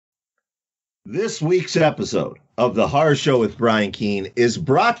This week's episode of The Horror Show with Brian Keene is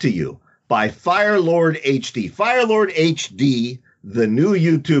brought to you by Firelord HD. Firelord HD, the new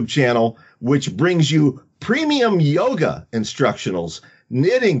YouTube channel, which brings you premium yoga instructionals,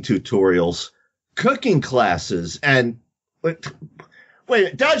 knitting tutorials, cooking classes, and...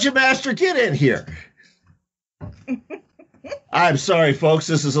 Wait, Dungeon Master, get in here. I'm sorry, folks.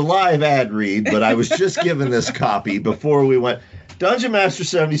 This is a live ad read, but I was just given this copy before we went. Dungeon Master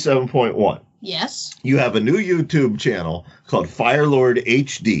 77.1. Yes. You have a new YouTube channel called Firelord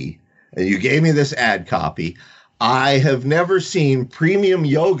HD, and you gave me this ad copy. I have never seen premium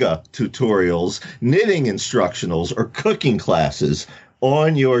yoga tutorials, knitting instructionals, or cooking classes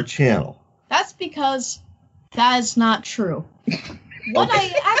on your channel. That's because that is not true. What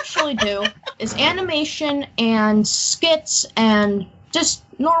I actually do is animation and skits and just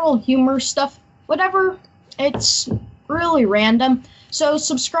normal humor stuff, whatever. It's really random. So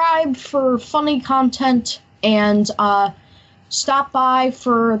subscribe for funny content and stop by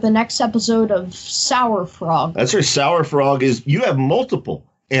for the next episode of Sour Frog. That's right. Sour Frog is, you have multiple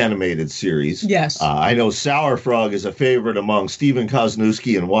animated series. Yes. I know Sour Frog is a favorite among Stephen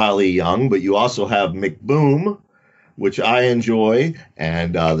Kosnewski and Wiley Young, but you also have McBoom, which I enjoy,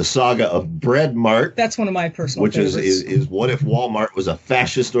 and the saga of Bread Mart. That's one of my personal favorites. Which is what if Walmart was a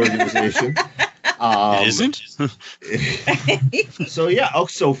fascist organization? It isn't?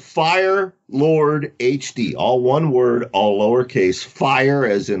 So Fire Lord HD, all one word, all lowercase. Fire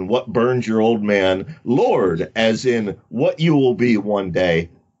as in what burns your old man. Lord as in what you will be one day.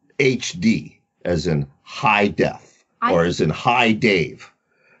 HD as in high def, or as in high Dave.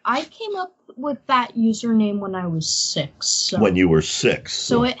 I came up with that username when I was 6. So. When you were 6.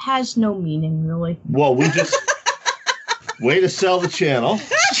 So it has no meaning, really. Well, we just... way to sell the channel.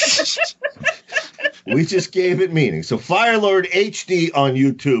 We just gave it meaning. So Firelord HD on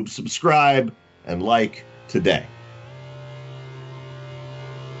YouTube. Subscribe and like today.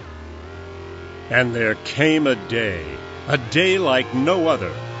 And there came a day like no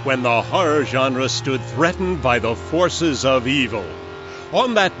other, when the horror genre stood threatened by the forces of evil.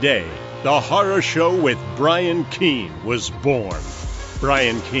 On that day, the Horror Show with Brian Keene was born.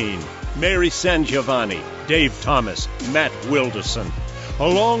 Brian Keene, Mary Sangiovanni, Dave Thomas, Matt Wilderson,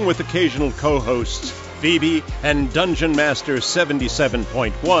 along with occasional co-hosts Phoebe and Dungeon Master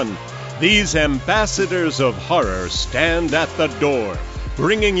 77.1, these ambassadors of horror stand at the door,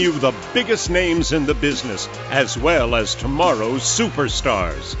 bringing you the biggest names in the business, as well as tomorrow's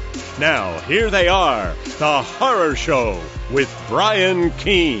superstars. Now, here they are, the Horror Show with Brian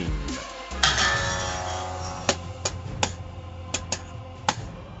Keene.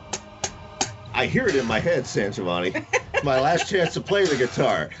 I hear it in my head, Sangiovanni. My last chance to play the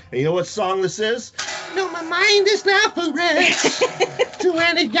guitar. And you know what song this is? No, my mind is not for rest to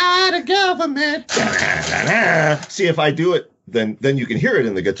any god or government. See, if I do it, then you can hear it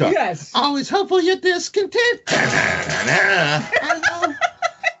in the guitar. Yes. Always hopeful you're discontent.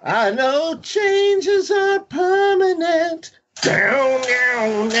 I know changes are permanent. Down,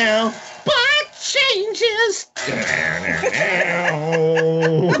 down, down. But changes.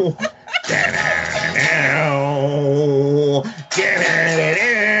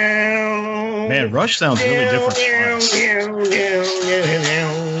 Man, Rush sounds really different.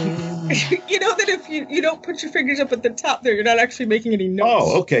 You know that if you don't put your fingers up at the top there, you're not actually making any notes.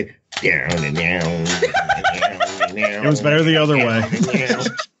 Oh, okay. It was better the other way.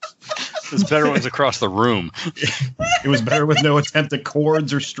 It's better when it's across the room. It was better with no attempt at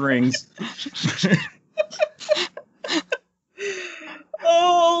chords or strings.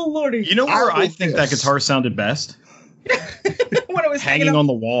 Oh, Lordy. You know where I think that guitar sounded best? When it was hanging on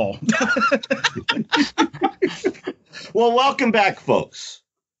the wall. Well, welcome back, folks,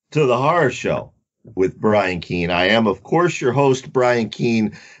 to the Horror Show with Brian Keene. I am, of course, your host, Brian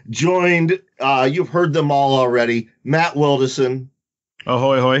Keene, joined, you've heard them all already, Matt Wilderson.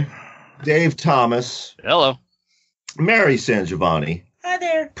 Ahoy, hoy. Dave Thomas. Hello. Mary Sangiovanni. Hi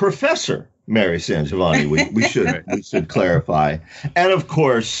there. Professor Mary Sangiovanni, we should clarify. And, of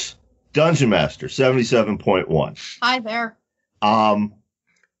course, Dungeon Master 77.1. Hi there.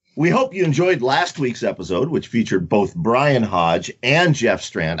 We hope you enjoyed last week's episode, which featured both Brian Hodge and Jeff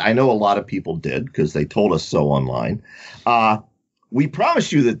Strand. I know a lot of people did because they told us so online. We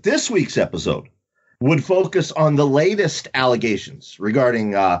promised you that this week's episode would focus on the latest allegations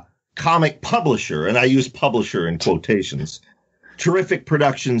regarding comic publisher, and I use publisher in quotations, Terrific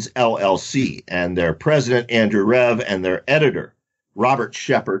Productions, LLC, and their president, Andrew Rev, and their editor, Robert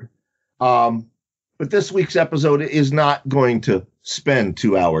Shepard. But this week's episode is not going to spend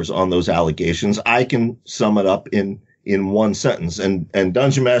 2 hours on those allegations. I can sum it up in in one sentence. And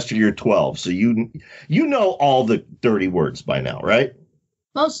Dungeon Master, you're 12, so you know all the dirty words by now, right?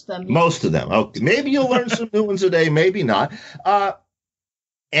 Most of them. Most of them. Okay, maybe you'll learn some new ones today, maybe not.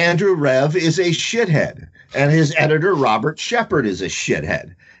 Andrew Rev is a shithead, and his editor Robert Shepard is a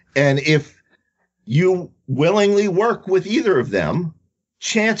shithead. And if you willingly work with either of them,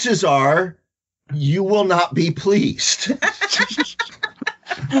 chances are you will not be pleased.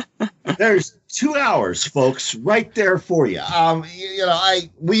 There's 2 hours, folks, right there for you.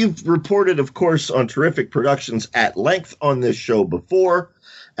 We've reported, of course, on Terrific Productions at length on this show before,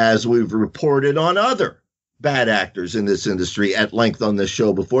 as we've reported on other bad actors in this industry at length on this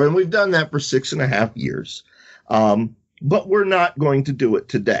show before, and we've done that for 6.5 years. But we're not going to do it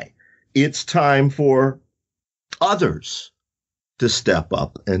today. It's time for others to step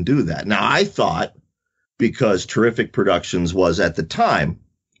up and do that. Now, I thought, because Terrific Productions was at the time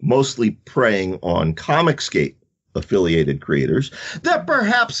mostly preying on Comicsgate affiliated creators, that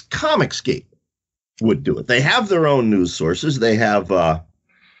perhaps Comicsgate would do it. They have their own news sources. They have,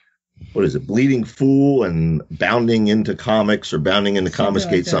 Bleeding Fool and Bounding into Comics or Bounding into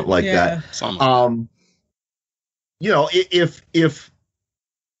Comicsgate, something like that. If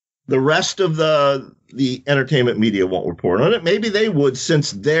the rest of the entertainment media won't report on it, maybe they would,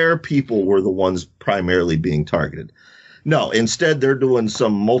 since their people were the ones primarily being targeted. No, instead they're doing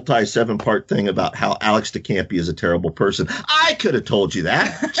some multi-7-part thing about how Alex DeCampi is a terrible person. I could have told you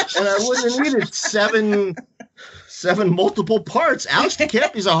that, and I wouldn't have needed seven multiple parts. Alex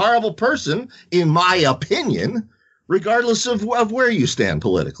DeCampi's a horrible person, in my opinion, regardless of where you stand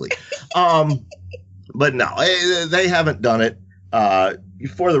politically. But no, they haven't done it.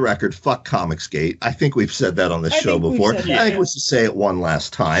 For the record, fuck Comicsgate. I think we've said that on this show before. I think we should say it one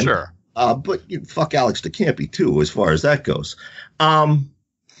last time. Sure. But fuck Alex DeCampi, too, as far as that goes.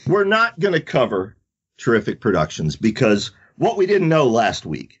 We're not going to cover Terrific Productions because what we didn't know last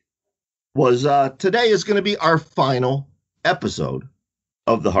week was today is going to be our final episode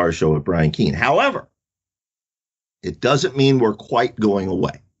of The Horror Show with Brian Keene. However, it doesn't mean we're quite going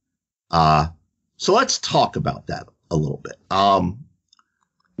away. So let's talk about that a little bit.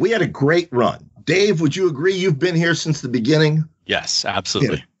 We had a great run. Dave, would you agree? You've been here since the beginning. Yes,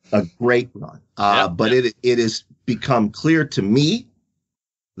 absolutely. A great run. But it has become clear to me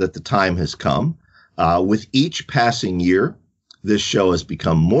that the time has come. With each passing year, this show has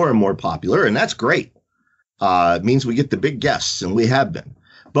become more and more popular, and that's great. It means we get the big guests, and we have been.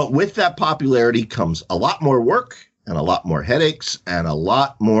 But with that popularity comes a lot more work and a lot more headaches and a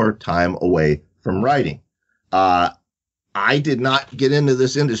lot more time away from writing. I did not get into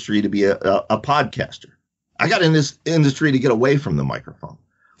this industry to be a podcaster. I got in this industry to get away from the microphone.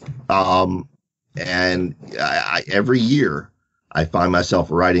 And every year I find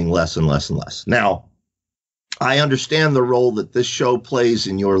myself writing less and less and less. Now, I understand the role that this show plays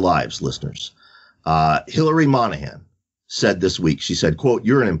in your lives, listeners. Hillary Monahan said this week, she said, quote,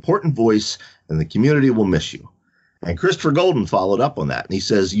 "You're an important voice and the community will miss you." And Christopher Golden followed up on that. And he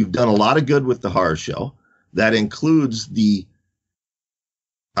says, "You've done a lot of good with the horror show. That includes Dave,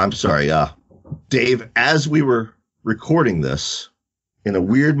 as we were recording this, in a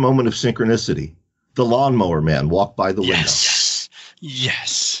weird moment of synchronicity, the lawnmower man walked by the window."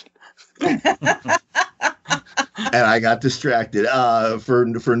 Yes. And I got distracted.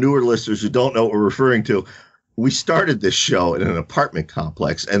 For newer listeners who don't know what we're referring to, we started this show in an apartment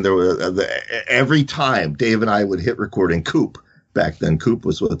complex, and there were every time Dave and I would hit record, and Coop, back then Coop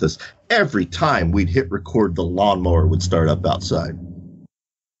was with us, every time we'd hit record, the lawnmower would start up outside.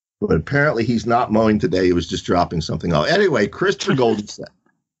 But apparently he's not mowing today. He was just dropping something off. Anyway, Christopher Golden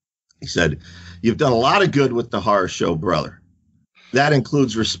said, "You've done a lot of good with the horror show, brother. That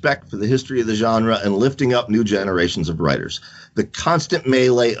includes respect for the history of the genre and lifting up new generations of writers. The constant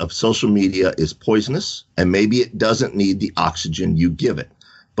melee of social media is poisonous, and maybe it doesn't need the oxygen you give it.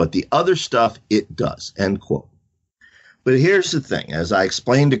 But the other stuff, it does," end quote. But here's the thing, as I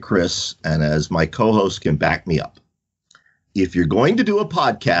explained to Chris, and as my co-host can back me up, if you're going to do a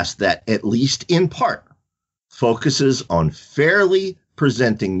podcast that, at least in part, focuses on fairly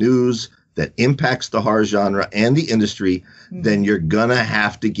presenting news that impacts the horror genre and the industry, then you're going to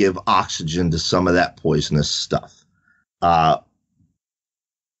have to give oxygen to some of that poisonous stuff. All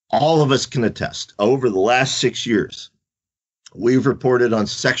of us can attest, over the last 6 years, we've reported on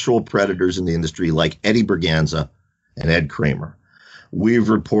sexual predators in the industry like Eddie Berganza and Ed Kramer. We've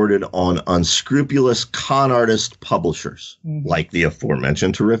reported on unscrupulous con artist publishers like the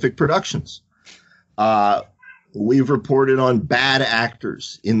aforementioned Terrific Productions. We've reported on bad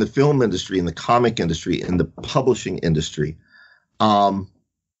actors in the film industry, in the comic industry, in the publishing industry.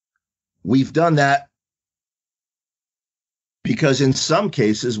 We've done that because in some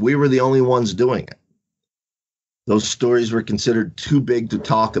cases, we were the only ones doing it. Those stories were considered too big to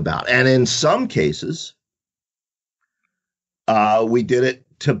talk about. And in some cases, we did it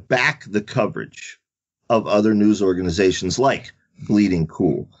to back the coverage of other news organizations like Bleeding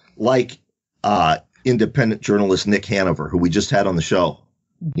Cool, like independent journalist Nick Hanover, who we just had on the show,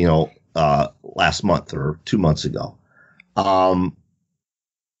 last month or 2 months ago.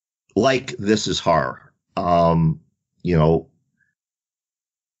 Like This Is Horror.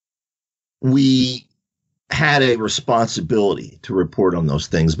 We had a responsibility to report on those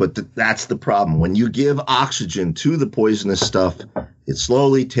things, but that's the problem. When you give oxygen to the poisonous stuff, it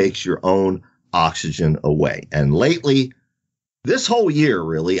slowly takes your own oxygen away. And lately, this whole year,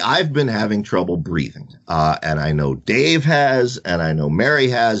 really, I've been having trouble breathing. And I know Dave has, and I know Mary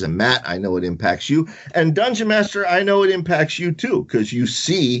has, and Matt, I know it impacts you. And Dungeon Master, I know it impacts you too, because you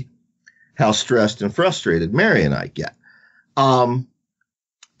see how stressed and frustrated Mary and I get.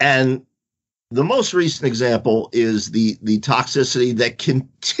 And the most recent example is the toxicity that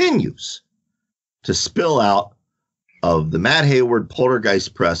continues to spill out of the Matt Hayward,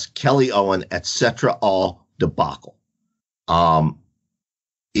 Poltergeist Press, Kelly Owen, etc. all debacle.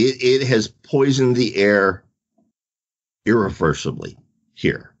 It has poisoned the air irreversibly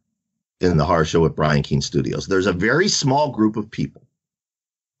here in the Horror Show at Brian Keene Studios. There's a very small group of people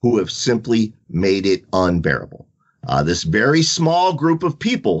who have simply made it unbearable. This very small group of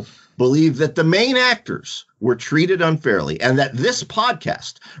people believe that the main actors were treated unfairly and that this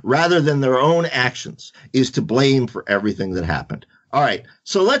podcast, rather than their own actions, is to blame for everything that happened. All right,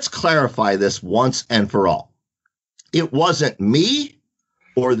 so let's clarify this once and for all. It wasn't me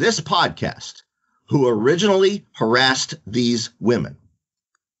or this podcast who originally harassed these women.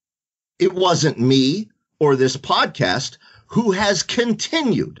 It wasn't me or this podcast who has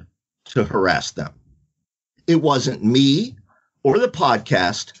continued to harass them. It wasn't me or the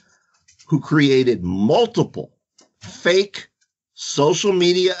podcast who created multiple fake social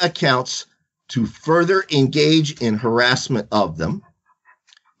media accounts to further engage in harassment of them.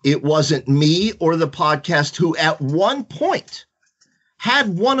 It wasn't me or the podcast who at one point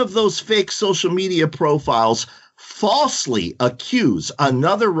had one of those fake social media profiles falsely accuse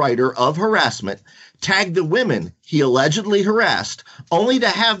another writer of harassment, tag the women he allegedly harassed, only to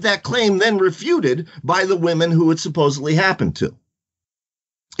have that claim then refuted by the women who it supposedly happened to.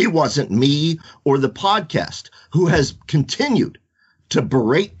 It wasn't me or the podcast who has continued to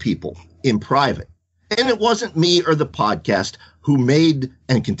berate people in private. And it wasn't me or the podcast who made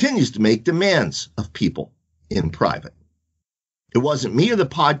and continues to make demands of people in private. It wasn't me or the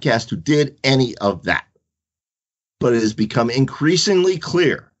podcast who did any of that. But it has become increasingly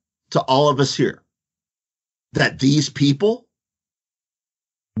clear to all of us here that these people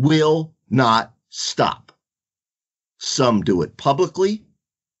will not stop. Some do it publicly.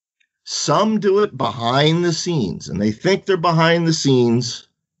 Some do it behind the scenes, and they think they're behind the scenes,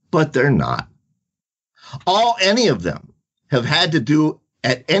 but they're not. All any of them have had to do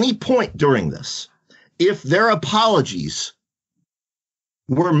at any point during this, if their apologies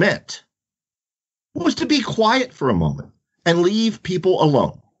were meant, was to be quiet for a moment and leave people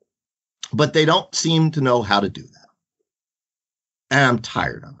alone. But they don't seem to know how to do that. And I'm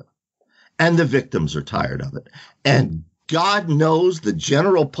tired of it. And the victims are tired of it. And God knows the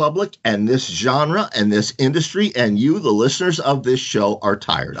general public and this genre and this industry and you, the listeners of this show, are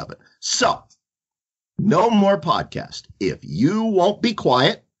tired of it. So, no more podcast. If you won't be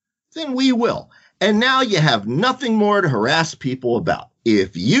quiet, then we will. And now you have nothing more to harass people about.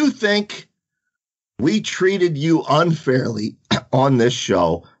 If you think we treated you unfairly on this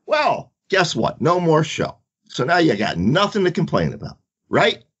show, well, guess what? No more show. So now you got nothing to complain about,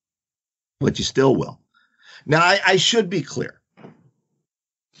 right? But you still will. Now, I should be clear.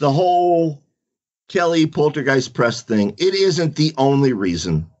 The whole Kelly Poltergeist Press thing, it isn't the only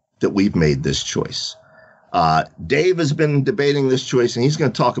reason that we've made this choice. Dave has been debating this choice, and he's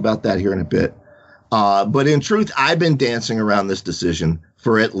going to talk about that here in a bit. But in truth, I've been dancing around this decision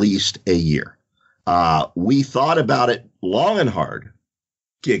for at least a year. We thought about it long and hard.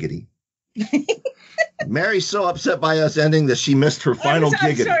 Giggity. Mary's so upset by us ending that she missed her final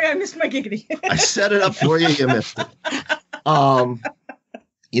giggity. I'm sorry, I missed my giggity. I set it up for you. You missed it.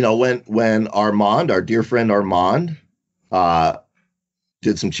 When Armand, our dear friend Armand,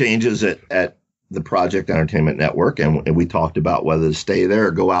 did some changes at the Project Entertainment Network, and we talked about whether to stay there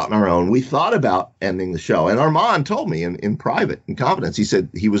or go out on our own, we thought about ending the show. And Armand told me in private, in confidence, he said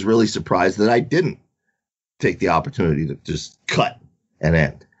he was really surprised that I didn't take the opportunity to just cut and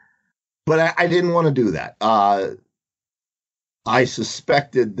end. But I didn't want to do that. I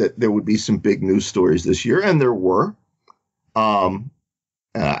suspected that there would be some big news stories this year, and there were.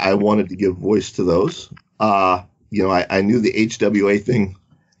 I wanted to give voice to those. I knew the HWA thing,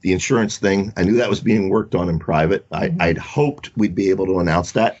 the insurance thing. I knew that was being worked on in private. I'd hoped we'd be able to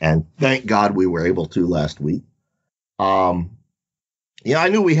announce that, and thank God we were able to last week. I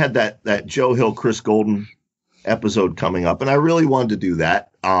knew we had that Joe Hill, Chris Golden episode coming up, and I really wanted to do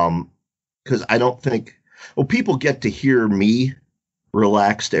that because I don't think people get to hear me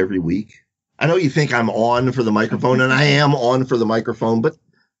relaxed every week. I know you think I'm on for the microphone, and I am on for the microphone, but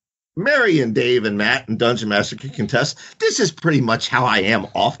Mary and Dave and Matt and Dungeon Master can contest. This is pretty much how I am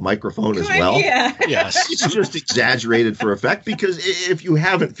off microphone as well. Yeah. Yes. It's just exaggerated for effect, because if you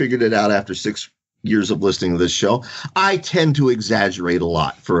haven't figured it out after 6 years of listening to this show, I tend to exaggerate a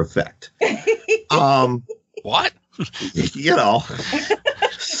lot for effect. What?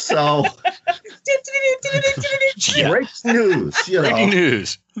 So breaks news, Breaking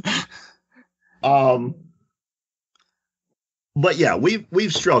news. But yeah,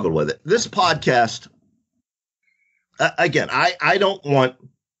 we've struggled with it. This podcast, again, I don't want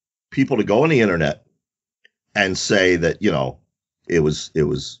people to go on the internet and say that, it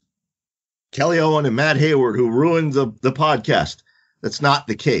was Kelly Owen and Matt Hayward who ruined the podcast. That's not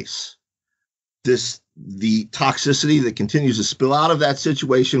the case. The toxicity that continues to spill out of that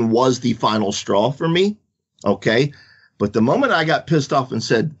situation was the final straw for me. Okay. But the moment I got pissed off and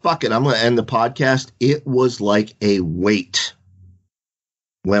said, fuck it, I'm going to end the podcast, it was like a weight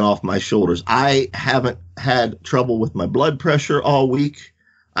went off my shoulders. I haven't had trouble with my blood pressure all week.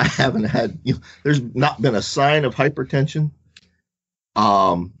 I haven't had, there's not been a sign of hypertension.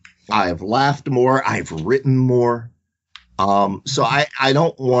 I've laughed more. I've written more. So I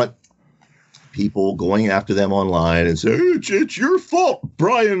don't want people going after them online and say, it's your fault,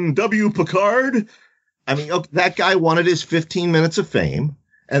 Brian W. Picard. I mean, that guy wanted his 15 minutes of fame,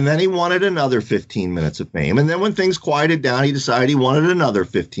 and then he wanted another 15 minutes of fame. And then when things quieted down, he decided he wanted another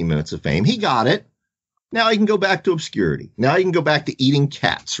 15 minutes of fame. He got it. Now he can go back to obscurity. Now he can go back to eating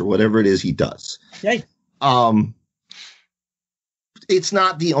cats or whatever it is he does. Yay. It's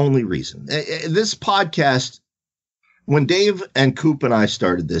not the only reason. This podcast, when Dave and Coop and I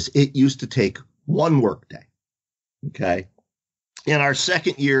started this, it used to take one work day. Okay. In our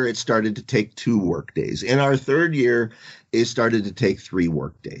second year, it started to take 2 work days. In our third year, it started to take 3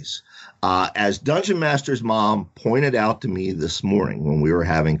 work days. As Dungeon Master's mom pointed out to me this morning when we were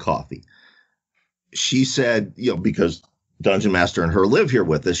having coffee, she said, because Dungeon Master and her live here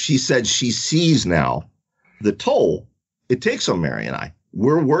with us, she said she sees now the toll it takes on Mary and I.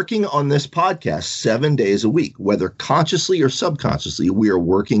 We're working on this podcast 7 days a week, whether consciously or subconsciously, we are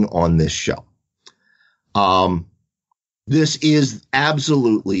working on this show. This is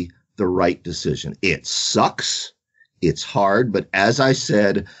absolutely the right decision. It sucks. It's hard. But as I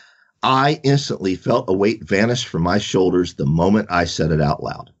said, I instantly felt a weight vanish from my shoulders the moment I said it out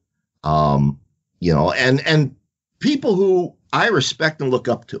loud. And people who I respect and look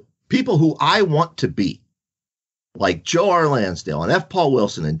up to, people who I want to be, like Joe R. Lansdale and F. Paul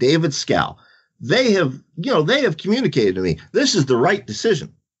Wilson and David Scow, they have communicated to me, this is the right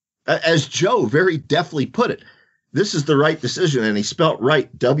decision. As Joe very deftly put it, this is the right decision, and he spelt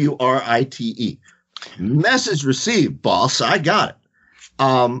right, W-R-I-T-E. Message received, boss. I got it.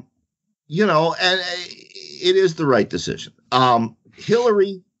 And it is the right decision.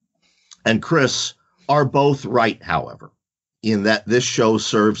 Hillary and Chris are both right, however, in that this show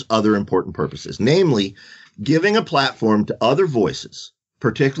serves other important purposes, namely giving a platform to other voices,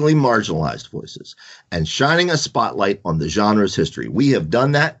 particularly marginalized voices, and shining a spotlight on the genre's history. We have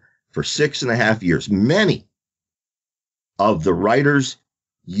done that for 6.5 years. Many of the writers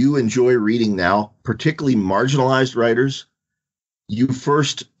you enjoy reading now, particularly marginalized writers, you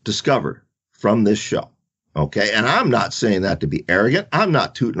first discovered from this show. Okay. And I'm not saying that to be arrogant. I'm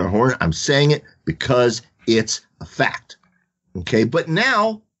not tooting our horn. I'm saying it because it's a fact. Okay. But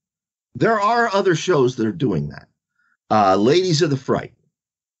now there are other shows that are doing that. Ladies of the Fright,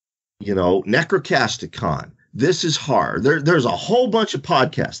 Necrocasticon. This is hard. There's a whole bunch of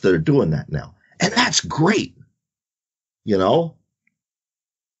podcasts that are doing that now. And that's great.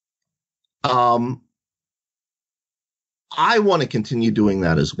 I want to continue doing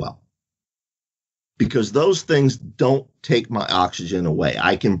that as well, because those things don't take my oxygen away.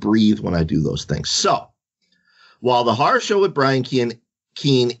 I can breathe when I do those things. So while the Horror Show with Brian Keene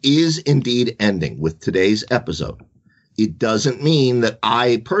is indeed ending with today's episode, it doesn't mean that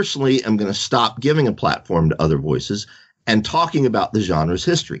I personally am going to stop giving a platform to other voices and talking about the genre's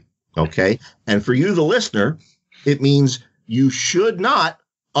history. Okay. And for you, the listener, it means you should not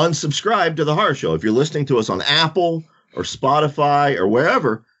unsubscribe to the Horror Show. If you're listening to us on Apple or Spotify or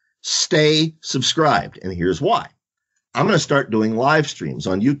wherever, stay subscribed. And here's why. I'm going to start doing live streams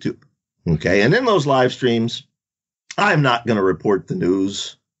on YouTube. Okay. And in those live streams, I'm not going to report the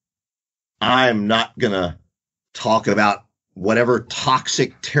news. I'm not going to talk about whatever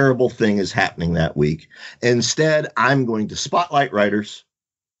toxic, terrible thing is happening that week. Instead, I'm going to spotlight writers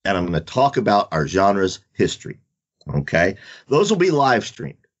and I'm going to talk about our genre's history. Okay. Those will be live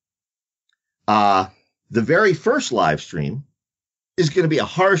streamed. The very first live stream is going to be a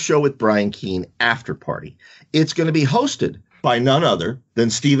horror show with Brian Keene after party. It's going to be hosted by none other than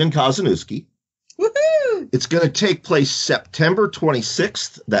Stephen Kozanowski. Woohoo! It's going to take place September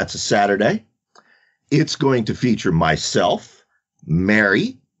 26th. That's a Saturday. It's going to feature myself,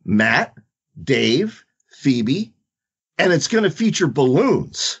 Mary, Matt, Dave, Phoebe, and it's going to feature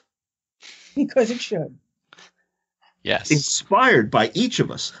balloons. Because it should. Yes. Inspired by each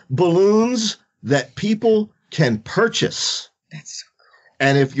of us. Balloons that people can purchase. That's so cool.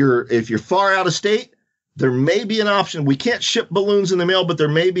 And if you're far out of state, there may be an option. We can't ship balloons in the mail, but there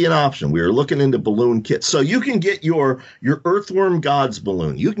may be an option. We are looking into balloon kits. So you can get your Earthworm Gods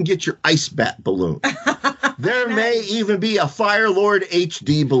balloon. You can get your Ice Bat balloon. There may even be a Fire Lord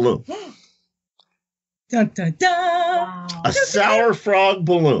HD balloon. Dun, dun, dun. Wow. A Sour Frog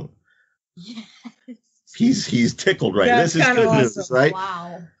balloon. Yes. He's tickled right. That's This is kinda good news, awesome. right?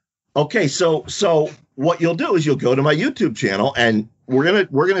 Wow. Okay, so what you'll do is you'll go to my YouTube channel and we're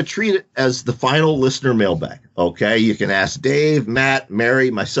gonna treat it as the final listener mailbag. Okay, you can ask Dave, Matt,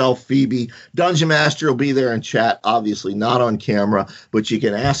 Mary, myself, Phoebe. Dungeon Master will be there in chat, obviously not on camera, but you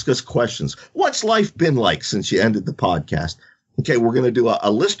can ask us questions. What's life been like since you ended the podcast? Okay, we're gonna do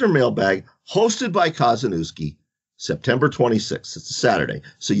a listener mailbag hosted by Kozanowski, September 26th. It's a Saturday,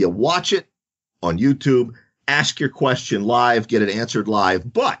 so you watch it on YouTube, ask your question live, get it answered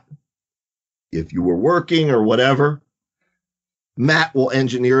live. But if you were working or whatever, Matt will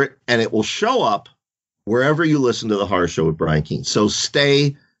engineer it and it will show up wherever you listen to the Horror Show with Brian Keene. So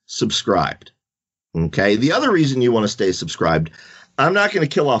stay subscribed. Okay. The other reason you want to stay subscribed, I'm not going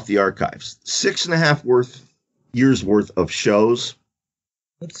to kill off the archives. 6.5 years worth of shows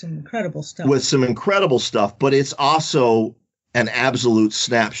With some incredible stuff. But it's also an absolute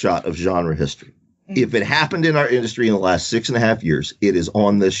snapshot of genre history. If it happened in our industry in the last 6.5 years, it is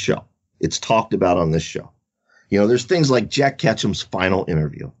on this show. It's talked about on this show. You know, there's things like Jack Ketchum's final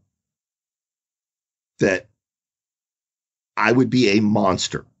interview that I would be a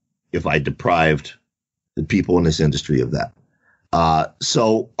monster if I deprived the people in this industry of that.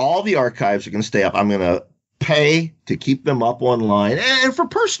 So all the archives are going to stay up. I'm going to pay to keep them up online and for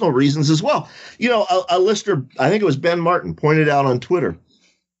personal reasons as well. You know, a listener, I think it was Ben Martin, pointed out on Twitter,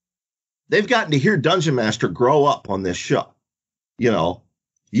 they've gotten to hear Dungeon Master grow up on this show. You know,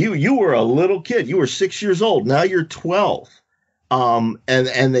 you were a little kid. You were 6 years old. Now you're 12.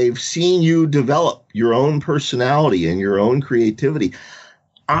 And they've seen you develop your own personality and your own creativity.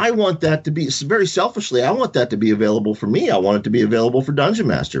 I want that to be, very selfishly, I want that to be available for me. I want it to be available for Dungeon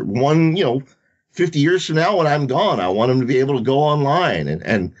Master. 50 years from now when I'm gone, I want them to be able to go online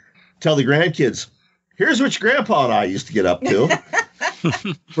and tell the grandkids, here's what your grandpa and I used to get up to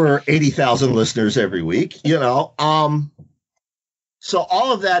for 80,000 listeners every week, you know. So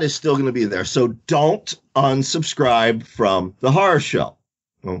all of that is still going to be there. So don't unsubscribe from the Horror Show.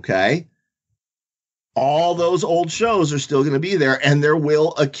 Okay. All those old shows are still going to be there, and there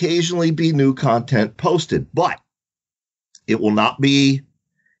will occasionally be new content posted, but it will not be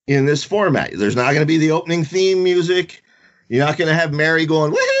in this format. There's not going to be the opening theme music. You're not going to have Mary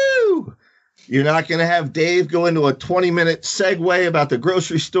going, woohoo! You're not going to have Dave go into a 20-minute segue about the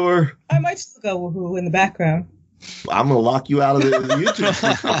grocery store. I might still go woohoo in the background. I'm going to lock you out of the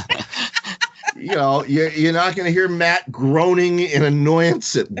YouTube. You know, you're not going to hear Matt groaning in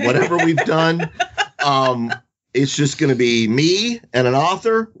annoyance at whatever we've done. It's just going to be me and an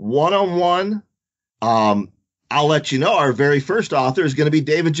author, one-on-one. I'll let you know our very first author is going to be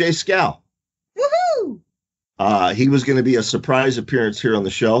David J. Scow. Woohoo! He was going to be a surprise appearance here on the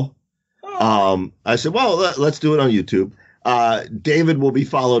show. I said, well, let's do it on YouTube. David will be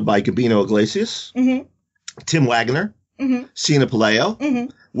followed by Gabino Iglesias, Tim Wagner, Sina Paleo,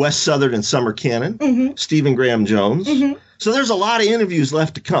 Wes Southern and Summer Cannon, Stephen Graham Jones. So there's a lot of interviews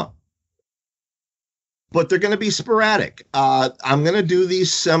left to come. But they're going to be sporadic. I'm going to do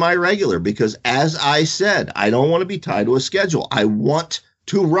these semi-regular because, as I said, I don't want to be tied to a schedule. I want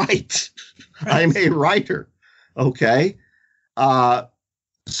to write. I'm a writer. Okay.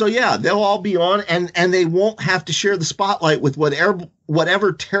 So yeah, they'll all be on and they won't have to share the spotlight with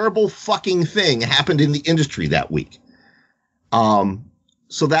whatever terrible fucking thing happened in the industry that week.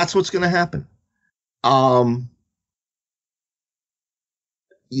 So that's what's going to happen.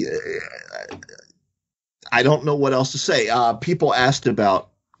 Yeah, I don't know what else to say. People asked about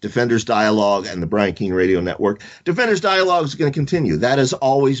Defenders Dialogue and the Brian Keene Radio Network. Defenders Dialogue is going to continue. That has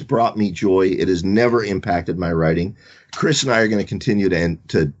always brought me joy. It has never impacted my writing. Chris and I are going to continue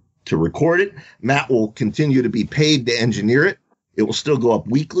to record it. Matt will continue to be paid to engineer it. It will still go up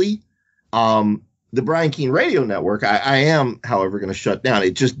weekly. The Brian Keene Radio Network, I am, however, going to shut down.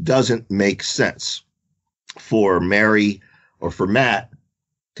 It just doesn't make sense for Mary or for Matt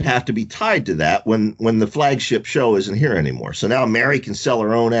to have to be tied to that when the flagship show isn't here anymore. So now Mary can sell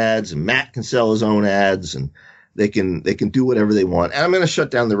her own ads and Matt can sell his own ads, and they can do whatever they want. And I'm going to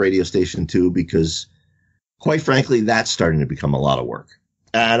shut down the radio station too, because quite frankly, that's starting to become a lot of work.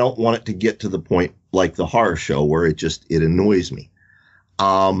 And I don't want it to get to the point like the horror show where it annoys me.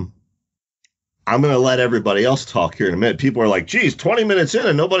 I'm going to let everybody else talk here in a minute. People are like, geez, 20 minutes in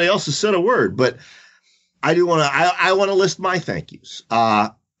and nobody else has said a word. But I do want to, I want to list my thank yous.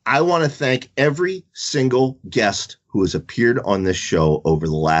 I want to thank every single guest who has appeared on this show over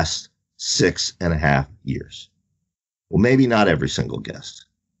the last 6.5 years. Well, maybe not every single guest.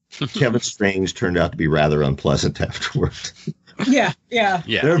 Kevin Strange turned out to be rather unpleasant afterward. Yeah. There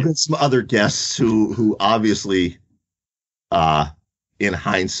have been some other guests who obviously, in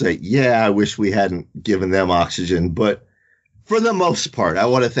hindsight, I wish we hadn't given them oxygen. But for the most part, I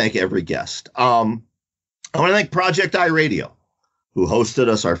want to thank every guest. I want to thank Project iRadio, who hosted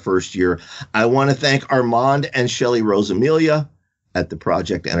us our first year. I want to thank Armand and Shelley Rosamelia at the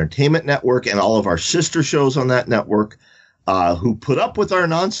Project Entertainment Network and all of our sister shows on that network, who put up with our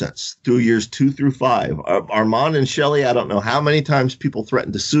nonsense through years 2 through 5. Armand and Shelley, I don't know how many times people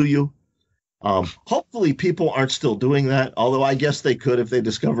threatened to sue you. Hopefully people aren't still doing that, although I guess they could if they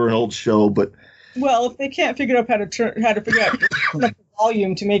discover an old show. But well, if they can't figure out how to figure out the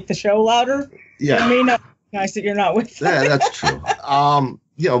volume to make the show louder, they may not recognize that you're not with them. Yeah, that's true.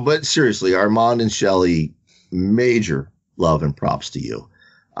 But seriously, Armand and Shelley, major love and props to you.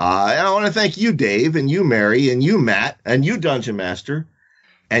 And I want to thank you, Dave, and you, Mary, and you, Matt, and you, Dungeon Master,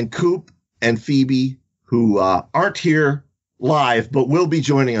 and Coop and Phoebe, who aren't here live, but will be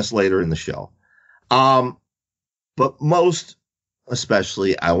joining us later in the show. But most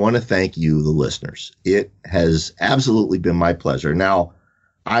especially, I want to thank you, the listeners. It has absolutely been my pleasure. Now,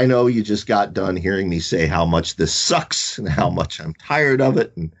 I know you just got done hearing me say how much this sucks and how much I'm tired of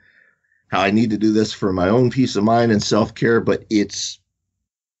it and how I need to do this for my own peace of mind and self-care, but it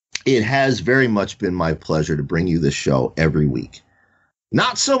has very much been my pleasure to bring you this show every week.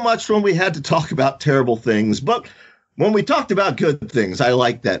 Not so much when we had to talk about terrible things, but when we talked about good things, I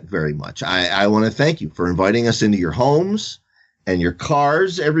like that very much. I want to thank you for inviting us into your homes and your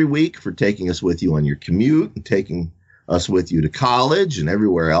cars every week, for taking us with you on your commute and taking us with you to college and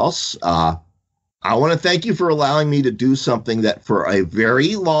everywhere else. I want to thank you for allowing me to do something that for a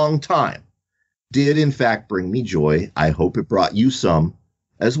very long time did in fact bring me joy. I hope it brought you some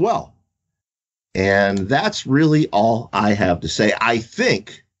as well. And that's really all I have to say. I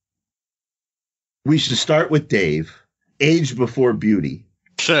think we should start with Dave, age before beauty.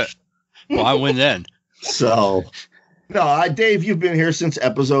 Well, I win then. So, no, Dave, you've been here since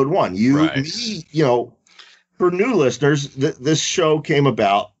episode 1. Right. For new listeners, this show came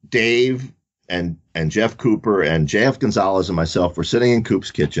about. Dave and Jeff Cooper and JF Gonzalez and myself were sitting in Coop's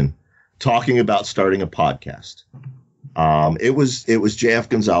kitchen talking about starting a podcast. It was JF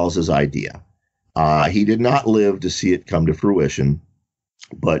Gonzalez's idea. He did not live to see it come to fruition,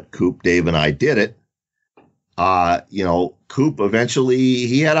 but Coop, Dave, and I did it. Coop eventually,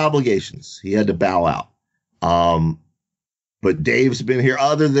 he had obligations. He had to bow out. But Dave's been here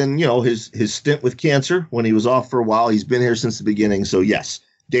other than, his stint with cancer when he was off for a while. He's been here since the beginning. So yes,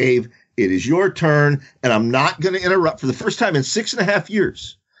 Dave, it is your turn, and I'm not going to interrupt for the first time in 6.5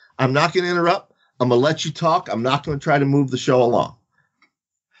 years. I'm not going to interrupt. I'm going to let you talk. I'm not going to try to move the show along.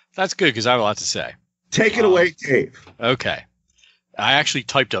 That's good, because I have a lot to say. Take it away, Dave. Okay. I actually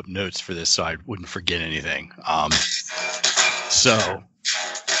typed up notes for this so I wouldn't forget anything.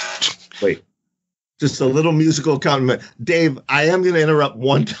 Wait. Just a little musical accompaniment. Dave, I am going to interrupt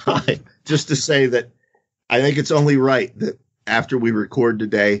one time just to say that I think it's only right that after we record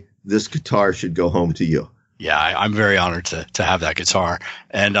today, this guitar should go home to you. Yeah, I'm very honored to have that guitar.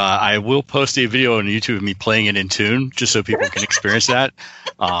 And I will post a video on YouTube of me playing it in tune just so people can experience that.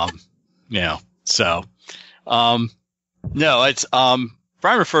 No, it's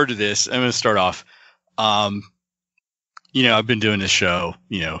Brian referred to this. I'm going to start off. I've been doing this show,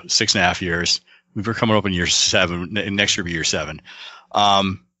 6.5 years. We're coming up in year 7. Next year will be year 7.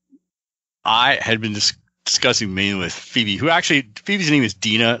 I had been discussing mainly with Phoebe, Phoebe's name is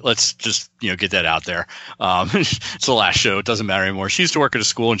Dina. Let's just, get that out there. It's the last show. It doesn't matter anymore. She used to work at a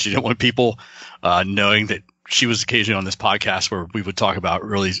school, and she didn't want people knowing that she was occasionally on this podcast where we would talk about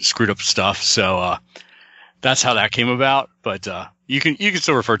really screwed up stuff. So that's how that came about. But you can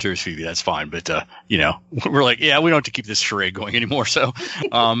still refer to her as Phoebe. That's fine. But we're like, yeah, we don't have to keep this charade going anymore. So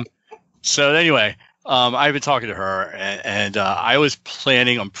so anyway. I've been talking to her, and I was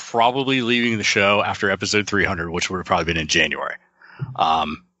planning on probably leaving the show after episode 300, which would have probably been in January.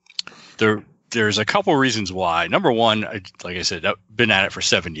 There's a couple reasons why. Number one, like I said, I've been at it for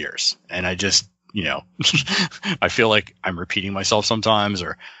 7 years, and I just, I feel like I'm repeating myself sometimes,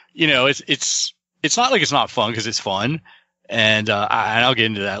 or, it's not like it's not fun, because it's fun, and I'll get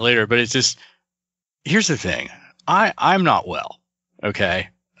into that later. But it's just, here's the thing, I'm not well, okay?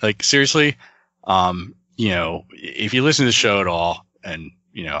 Like, seriously. If you listen to the show at all, and,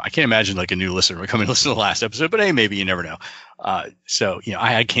 I can't imagine like a new listener would come and listen to the last episode, but hey, maybe you never know. So,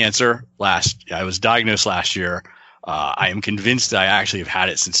 I had cancer I was diagnosed last year. I am convinced that I actually have had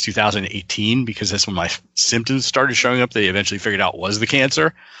it since 2018, because that's when my symptoms started showing up. They eventually figured out was the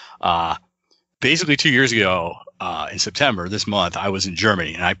cancer. Basically 2 years ago, in September, this month, I was in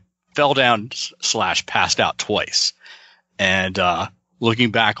Germany, and I fell down / passed out twice. And, looking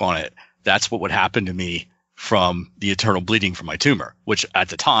back on it, that's what would happen to me from the internal bleeding from my tumor, which at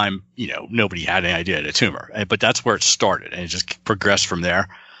the time, nobody had any idea I had a tumor. But that's where it started, and it just progressed from there.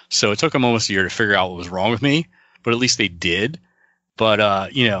 So it took them almost a year to figure out what was wrong with me, but at least they did. But,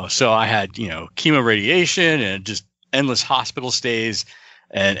 so I had, chemo radiation and just endless hospital stays.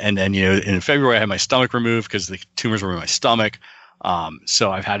 And then, in February, I had my stomach removed because the tumors were in my stomach.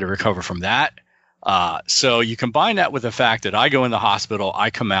 So I've had to recover from that. So you combine that with the fact that I go in the hospital,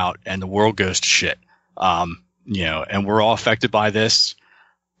 I come out, and the world goes to shit. And we're all affected by this,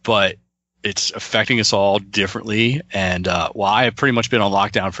 but it's affecting us all differently. And, I have pretty much been on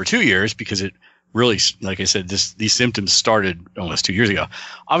lockdown for 2 years, because it really, like I said, these symptoms started almost 2 years ago.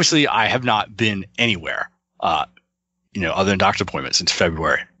 Obviously, I have not been anywhere, other than doctor appointments since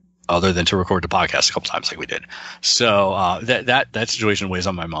February, other than to record the podcast a couple times like we did. So, that situation weighs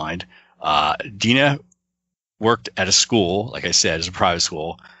on my mind. Dina worked at a school, like I said, as a private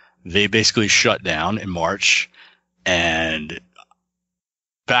school. They basically shut down in March, and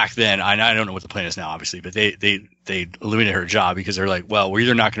back then, I don't know what the plan is now, obviously, but they eliminated her job because they're like, well, we're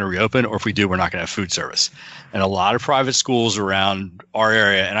either not going to reopen, or if we do, we're not going to have food service. And a lot of private schools around our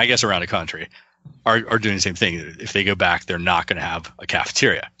area, and I guess around the country, are doing the same thing. If they go back, they're not going to have a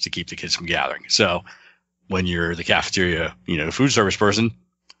cafeteria to keep the kids from gathering. So when you're the cafeteria, food service person,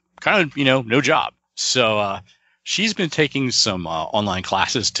 kind of, no job. So she's been taking some online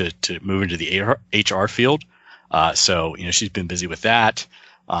classes to move into the HR field. So, she's been busy with that.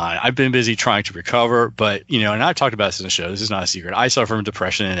 I've been busy trying to recover, but, and I've talked about this in the show. This is not a secret. I suffer from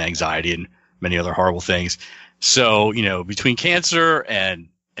depression and anxiety and many other horrible things. So, between cancer and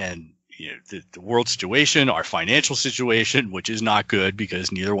the world situation, our financial situation, which is not good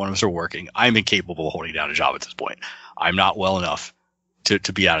because neither one of us are working, I'm incapable of holding down a job at this point. I'm not well enough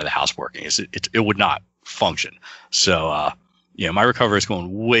to be out of the house working. It would not function. So, my recovery is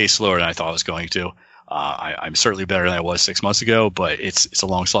going way slower than I thought it was going to. I'm certainly better than I was 6 months ago, but it's a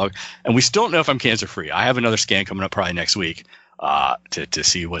long slog. And we still don't know if I'm cancer free. I have another scan coming up probably next week, to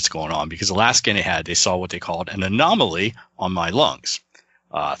see what's going on, because the last scan they had, they saw what they called an anomaly on my lungs,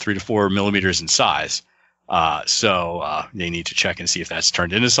 3 to 4 millimeters in size. So they need to check and see if that's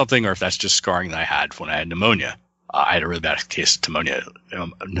turned into something, or if that's just scarring that I had when I had pneumonia. I had a really bad case of pneumonia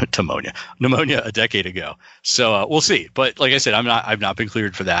a decade ago. So we'll see. But like I said, I've not been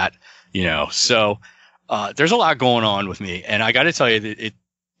cleared for that. So there's a lot going on with me, and I got to tell you that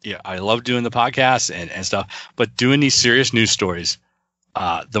I love doing the podcast and stuff, but doing these serious news stories,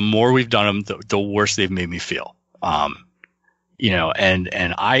 the more we've done them, the worse they've made me feel. And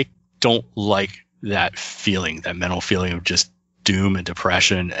I don't like that feeling, that mental feeling of just doom and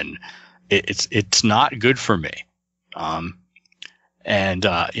depression, and it's not good for me.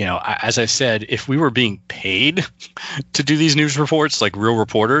 As I said, if we were being paid to do these news reports, like real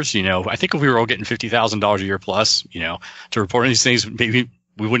reporters, I think if we were all getting $50,000 a year plus, to report on these things, maybe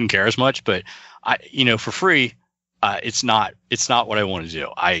we wouldn't care as much. But for free, it's not what I want to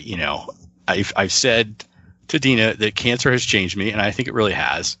do. I've said to Dina that cancer has changed me, and I think it really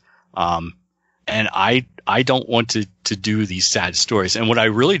has. And I don't want to do these sad stories. And what I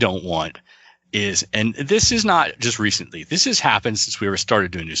really don't want is, and this is not just recently, this has happened since we ever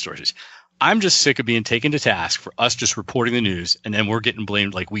started doing news stories. I'm just sick of being taken to task for us just reporting the news, and then we're getting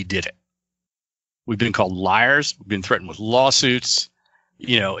blamed like we did it. We've been called liars. We've been threatened with lawsuits.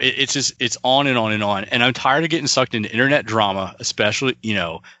 it's on and on and on. And I'm tired of getting sucked into internet drama, especially,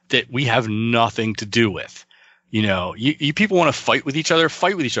 that we have nothing to do with. You people want to fight with each other.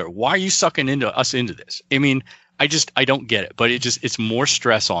 Why are you sucking us into this? I mean, I don't get it, but it's more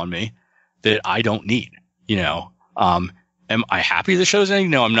stress on me that I don't need, am I happy the show's ending?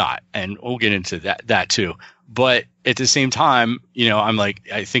 No, I'm not. And we'll get into that too. But at the same time, I'm like,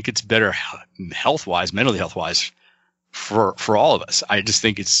 I think it's better mentally health wise for all of us. I just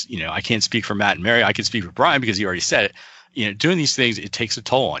think it's, I can't speak for Matt and Mary. I can speak for Brian because he already said it. Doing these things, it takes a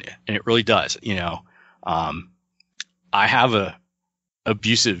toll on you, and it really does. I have a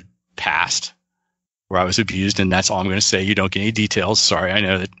abusive past where I was abused, and that's all I'm going to say. You don't get any details. Sorry, I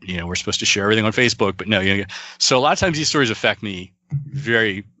know that we're supposed to share everything on Facebook, but no. So a lot of times these stories affect me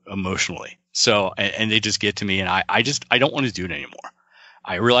very emotionally. So and they just get to me, and I don't want to do it anymore.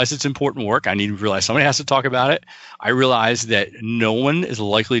 I realize it's important work. I need to realize somebody has to talk about it. I realize that no one is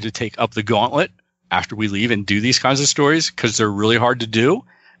likely to take up the gauntlet after we leave and do these kinds of stories because they're really hard to do.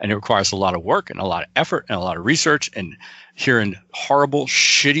 And it requires a lot of work and a lot of effort and a lot of research and hearing horrible,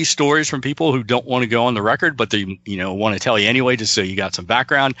 shitty stories from people who don't want to go on the record, but they, want to tell you anyway, just so you got some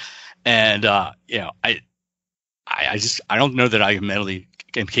background. And, I don't know that I mentally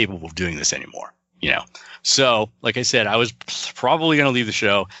am capable of doing this anymore, So, like I said, I was probably going to leave the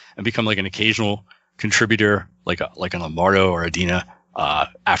show and become like an occasional contributor, like an Lombardo or a Dina,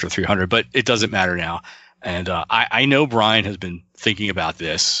 after 300, but it doesn't matter now. And I know Brian has been thinking about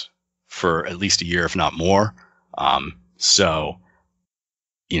this for at least a year, if not more. So,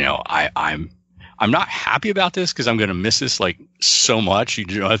 I'm not happy about this because I'm going to miss this like so much.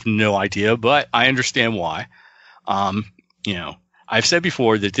 You have no idea, but I understand why. I've said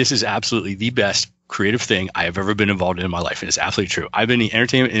before that this is absolutely the best creative thing I have ever been involved in my life. And it's absolutely true. I've been in the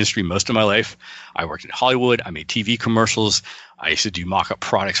entertainment industry most of my life. I worked in Hollywood. I made TV commercials. I used to do mock-up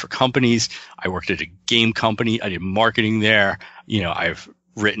products for companies. I worked at a game company. I did marketing there. I've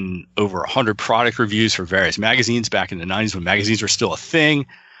written over 100 product reviews for various magazines back in the 90s when magazines were still a thing.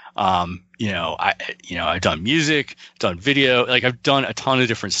 I've done music, done video. Like I've done a ton of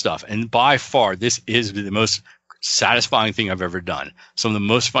different stuff. And by far, this is the most satisfying thing I've ever done. Some of the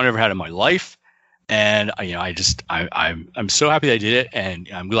most fun I've ever had in my life. And I'm so happy that I did it, and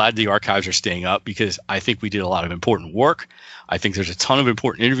I'm glad the archives are staying up because I think we did a lot of important work. I think there's a ton of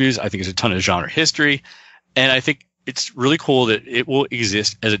important interviews. I think there's a ton of genre history, and I think it's really cool that it will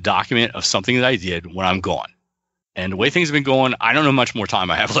exist as a document of something that I did when I'm gone. And the way things have been going, I don't know much more time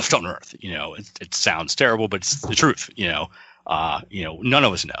I have left on Earth. It sounds terrible, but it's the truth. None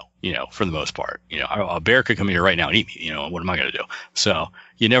of us know. For the most part, a bear could come here right now and eat me. What am I going to do? So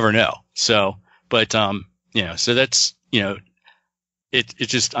you never know. So. But, so that's, it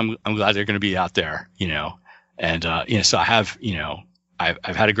just, I'm glad they're going to be out there, and, so I have,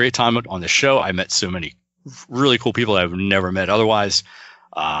 I've had a great time on the show. I met so many really cool people that I've never met otherwise.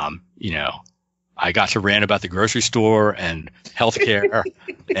 I got to rant about the grocery store and healthcare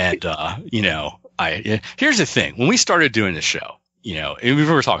and, here's the thing. When we started doing this show, and we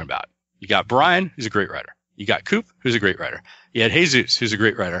were talking about, you got Brian, who's a great writer. You got Coop, who's a great writer. You had Jesus, who's a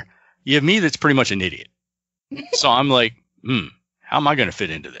great writer. You have me that's pretty much an idiot. So I'm like, how am I going to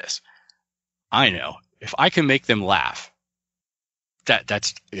fit into this? I know if I can make them laugh,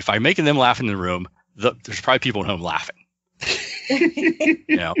 that's if I'm making them laugh in the room, there's probably people at home laughing.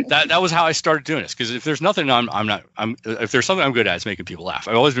 That was how I started doing this. Because if there's nothing if there's something I'm good at, it's making people laugh.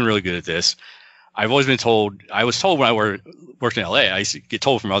 I've always been really good at this. I've always been told, I was told when I worked in LA, I used to get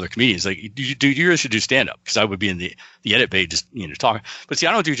told from other comedians, like, you really should do stand up, because I would be in the edit bay just, talking. But see,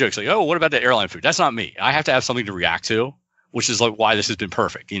 I don't do jokes like, oh, what about that airline food? That's not me. I have to have something to react to, which is like why this has been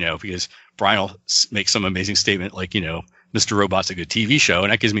perfect, because Brian will make some amazing statement like, Mr. Robot's a good TV show,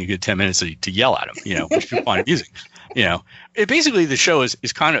 and that gives me a good 10 minutes to yell at him, which people find amusing. It basically, the show is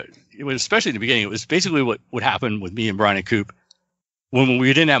kind of, especially in the beginning, it was basically what happened with me and Brian and Coop when we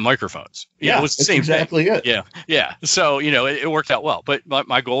didn't have microphones. Yeah, it was the same exactly thing. It. Yeah. So, it worked out well. But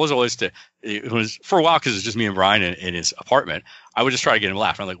my goal was always it was for a while, because it's just me and Brian in his apartment, I would just try to get him to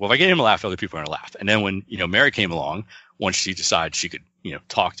laugh. And I'm like, well, if I get him to laugh, other people are going to laugh. And then when, Mary came along, once she decided she could,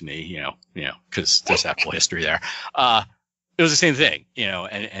 talk to me, because there's that whole history there. It was the same thing,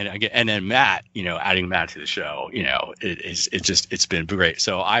 and then Matt, adding Matt to the show, it's been great.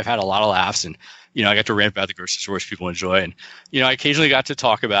 So I've had a lot of laughs, and, I got to rant about the grocery store, which people enjoy. And, I occasionally got to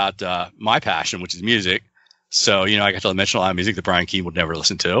talk about my passion, which is music. So, I got to mention a lot of music that Brian Keene would never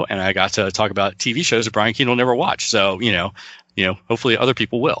listen to. And I got to talk about TV shows that Brian Keene will never watch. So, hopefully other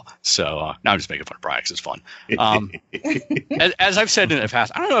people will. So now I'm just making fun of Brian because it's fun. As I've said in the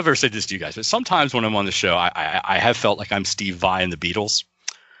past, I don't know if I've ever said this to you guys, but sometimes when I'm on the show, I have felt like I'm Steve Vai in the Beatles.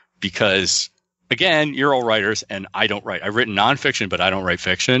 because again, you're all writers and I don't write. I've written nonfiction, but I don't write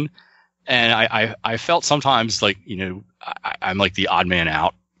fiction. And I felt sometimes like, I'm like the odd man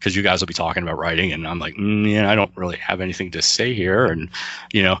out because you guys will be talking about writing and I'm like, I don't really have anything to say here. And,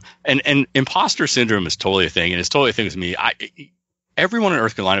 and imposter syndrome is totally a thing. And it's totally a thing with me. Everyone in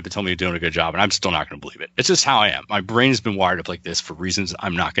Earth Carolina been telling me you're doing a good job and I'm still not going to believe it. It's just how I am. My brain has been wired up like this for reasons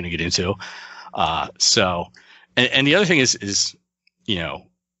I'm not going to get into. And the other thing is,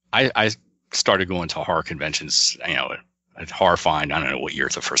 I started going to horror conventions, at Horror Find. I don't know what year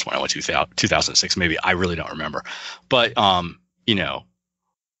the first one I went to, 2006, maybe. I really don't remember. But,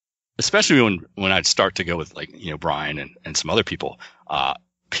 especially when I'd start to go with like, Brian and some other people,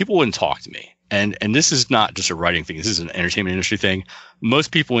 people wouldn't talk to me. And this is not just a writing thing. This is an entertainment industry thing.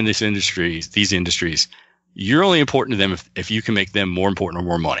 Most people in these industries, you're only important to them if you can make them more important or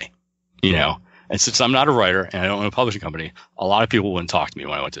more money, And since I'm not a writer and I don't own a publishing company, a lot of people wouldn't talk to me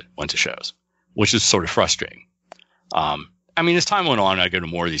when I went to shows, which is sort of frustrating. As time went on, I go to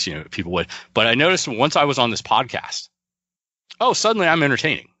more of these, people would. But I noticed once I was on this podcast, suddenly I'm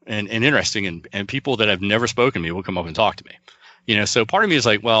entertaining and interesting, and people that have never spoken to me will come up and talk to me. So part of me is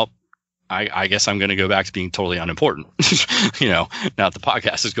like, well, I guess I'm going to go back to being totally unimportant, now that the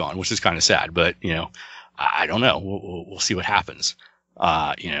podcast is gone, which is kind of sad. But I don't know. We'll see what happens.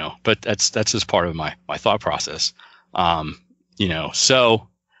 But that's just part of my thought process. I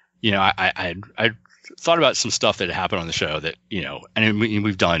thought about some stuff that happened on the show that, and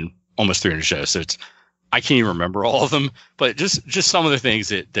we've done almost 300 shows. So I can't even remember all of them, but just some of the things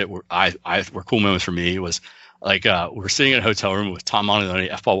that were were cool moments for me was like, we're sitting in a hotel room with Tom Montaloni,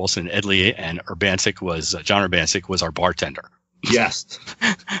 F. Paul Wilson, Ed Lee, and John Urbancic was our bartender. Yes.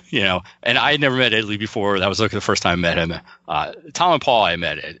 And I had never met Ed Lee before. That was like the first time I met him. Tom and Paul I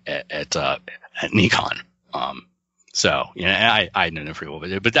met at Nikon. And I knew him pretty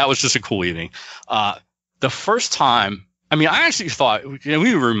well, but that was just a cool evening. The first time, I actually thought,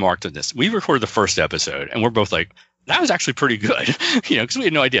 we remarked on this. We recorded the first episode and we're both like, that was actually pretty good, because we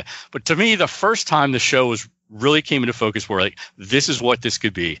had no idea. But to me, the first time the show really came into focus where like, this is what this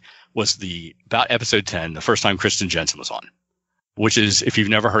could be, was about episode 10, the first time Kristen Jensen was on. Which is, if you've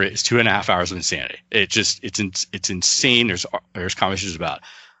never heard it, it's 2.5 hours of insanity. It's insane. There's conversations about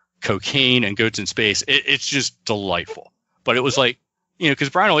cocaine and goats in space. It's just delightful. But it was like, because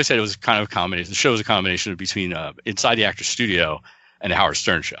Brian always said it was kind of a combination. The show was a combination between Inside the Actors Studio and the Howard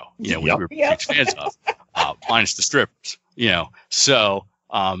Stern Show. Which we were big fans of, minus the strippers. So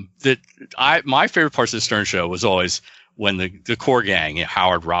my favorite parts of the Stern Show was always when the core gang,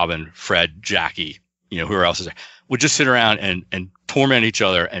 Howard, Robin, Fred, Jackie, whoever else is there, would just sit around and torment each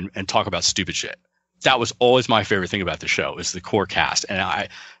other and talk about stupid shit. That was always my favorite thing about the show, is the core cast. And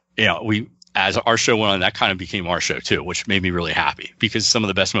as our show went on, that kind of became our show too, which made me really happy because some of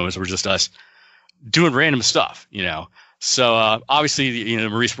the best moments were just us doing random stuff, So, obviously, the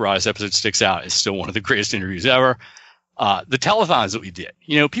Maurice Barradas episode sticks out. It's still one of the greatest interviews ever. The telethons that we did,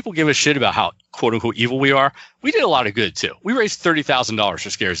 people give a shit about how quote unquote evil we are. We did a lot of good too. We raised $30,000 for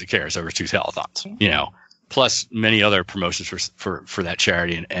Scares That Cares over 2 telethons, plus many other promotions for that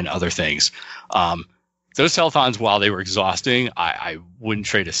charity and other things. Those telethons, while they were exhausting, I wouldn't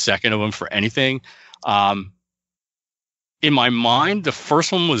trade a second of them for anything. In my mind, the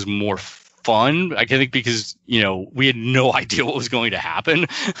first one was more fun, I think, because, we had no idea what was going to happen.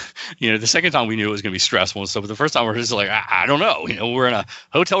 The second time we knew it was going to be stressful and stuff, but the first time we're just like, I don't know. We're in a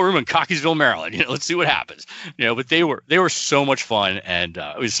hotel room in Cockeysville, Maryland. Let's see what happens. But they were so much fun, and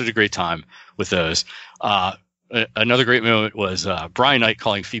it was such a great time with those. Another great moment was Brian Knight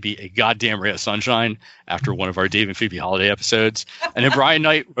calling Phoebe a goddamn ray of sunshine after one of our Dave and Phoebe holiday episodes. And then Brian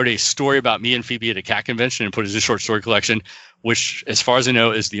Knight wrote a story about me and Phoebe at a cat convention and put it as a short story collection, which, as far as I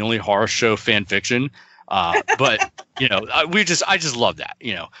know, is the only horror show fan fiction. But I just love that.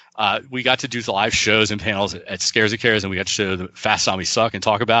 We got to do the live shows and panels at Scares That Cares, and we got to show the Fast Zombies Suck and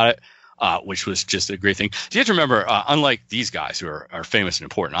talk about it. Which was just a great thing. So you have to remember, unlike these guys who are famous and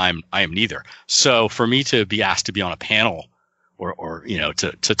important, I am neither. So for me to be asked to be on a panel or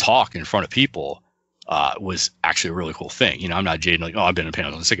to talk in front of people was actually a really cool thing. I'm not jaded like, I've been on a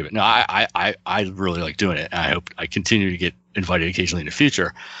panel, I'm sick of it. No, I really like doing it, and I hope I continue to get invited occasionally in the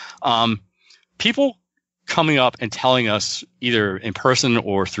future. People coming up and telling us either in person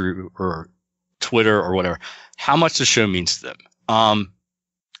or through Twitter or whatever how much the show means to them.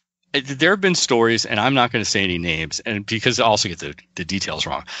 There have been stories, and I'm not going to say any names, and because I also get the details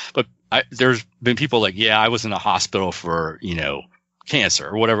wrong. But there's been people like, I was in a hospital for cancer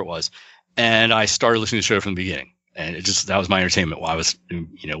or whatever it was, and I started listening to the show from the beginning, and that was my entertainment while I was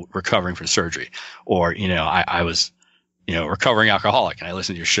recovering from surgery, or I was recovering alcoholic, and I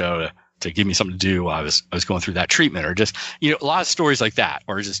listened to your show to give me something to do while I was going through that treatment, or just, a lot of stories like that,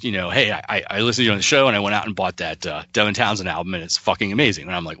 or just, hey, I listened to you on the show and I went out and bought that Devin Townsend album and it's fucking amazing.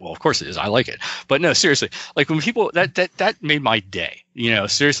 And I'm like, well, of course it is. I like it. But no, seriously, like when people, that made my day,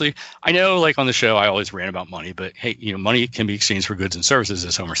 seriously. I know, like on the show, I always rant about money, but hey, money can be exchanged for goods and services,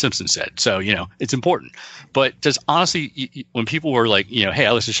 as Homer Simpson said. So, it's important. But just honestly, when people were like, hey,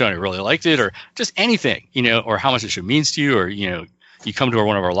 I listened to the show and I really liked it, or just anything, or how much the show means to you, or, you come to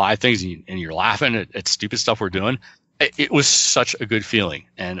one of our live things and you're laughing at stupid stuff we're doing. It was such a good feeling.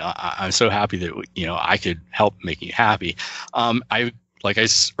 And I'm so happy that, I could help making you happy. Like I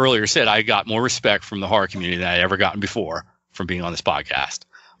earlier said, I got more respect from the horror community than I ever gotten before from being on this podcast.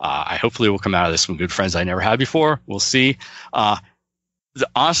 I hopefully will come out of this with good friends I never had before. We'll see.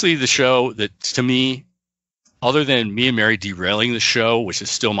 Honestly, the show that, to me, other than me and Mary derailing the show, which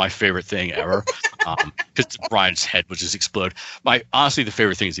is still my favorite thing ever, because Brian's head would just explode. Honestly, the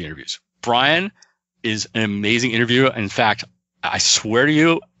favorite thing is the interviews. Brian is an amazing interviewer. In fact, I swear to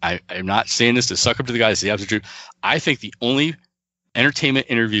you, I'm not saying this to suck up to the guy. It's the absolute truth. I think the only entertainment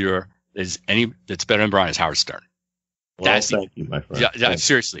interviewer that's better than Brian is Howard Stern. Well, thank you, my friend. Yeah,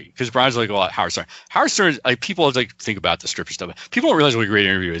 seriously, because Brian's like, well, Howard Stern. Howard Stern, like, people like think about the stripper stuff. People don't realize what a great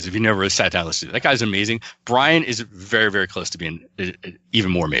interview is if you never really sat down and listened to it. That guy's amazing. Brian is very, very close to being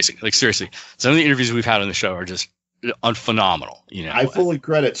even more amazing. Like, seriously, some of the interviews we've had on the show are just phenomenal. I fully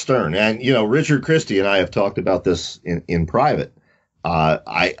credit Stern, and Richard Christie and I have talked about this in private.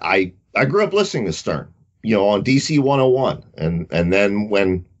 I grew up listening to Stern, on DC 101, and then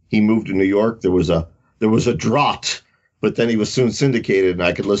when he moved to New York, there was a drought. But then he was soon syndicated, and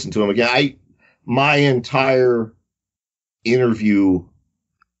I could listen to him again. My entire interview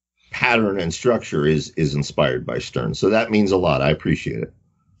pattern and structure is inspired by Stern, so that means a lot. I appreciate it.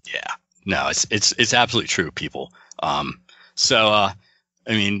 Yeah, no, it's absolutely true, people. I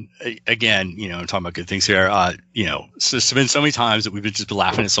mean, again, I'm talking about good things here. So it's been so many times that we've just been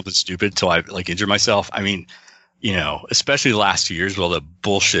laughing at something stupid until I injured myself. I mean, especially the last 2 years with all the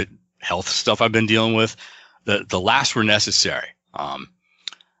bullshit health stuff I've been dealing with. The laughs were necessary.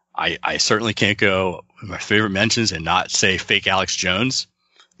 I certainly can't go with my favorite mentions and not say fake Alex Jones.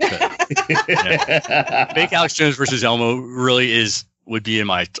 Fake Alex Jones versus Elmo really would be in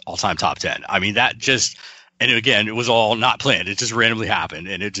my all-time top 10. I mean, and again, it was all not planned. It just randomly happened,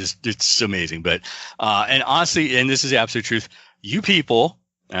 and it's amazing. But and honestly, and this is the absolute truth, you people,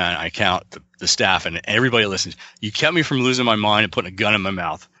 and I count the staff and everybody that listens, you kept me from losing my mind and putting a gun in my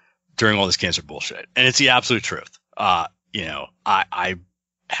mouth during all this cancer bullshit. And it's the absolute truth. I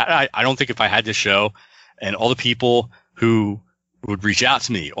don't think if I had this show and all the people who would reach out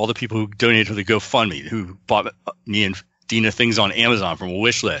to me, all the people who donated to the GoFundMe, who bought me and Dina things on Amazon from a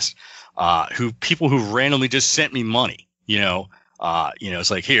wish list, people who randomly just sent me money, it's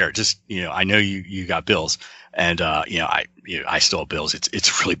like, here, just, I know you got bills, and, I still have bills.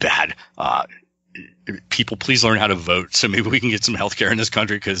 It's really bad. People, please learn how to vote so maybe we can get some health care in this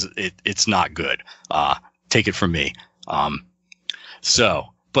country, because it's not good. Take it from me.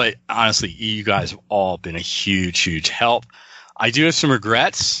 But honestly, you guys have all been a huge, huge help. I do have some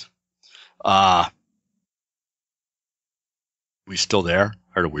regrets. We still there?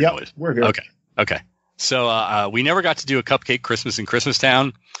 Heard a weird noise. We're here. Okay. So we never got to do a Cupcake Christmas in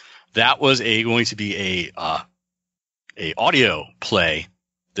Christmastown. That was going to be a audio play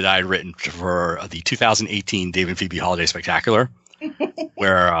that I had written for the 2018 Dave and Phoebe Holiday Spectacular,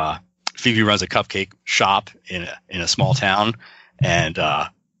 where Phoebe runs a cupcake shop in a small town, and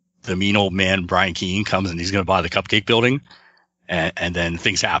the mean old man Brian Keene comes and he's going to buy the cupcake building, and then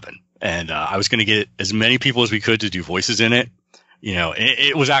things happen. And I was going to get as many people as we could to do voices in it.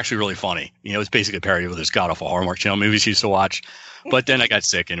 It was actually really funny. It was basically a parody of those god-awful Hallmark Channel movies you used to watch. But then I got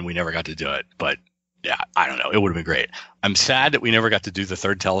sick and we never got to do it. But yeah, I don't know. It would have been great. I'm sad that we never got to do the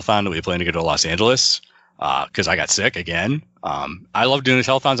third telethon that we planned to go to Los Angeles, because I got sick again. I love doing the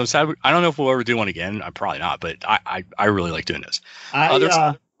telethons. I'm sad. I don't know if we'll ever do one again. I'm probably not, but I really like doing this.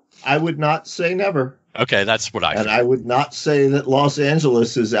 I would not say never. Okay, that's what I feel. And I would not say that Los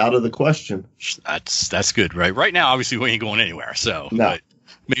Angeles is out of the question. That's good, right? Right now, obviously, we ain't going anywhere. So, no. But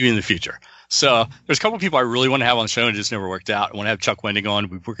maybe in the future. So there's a couple of people I really want to have on the show and it just never worked out. I want to have Chuck Wending on.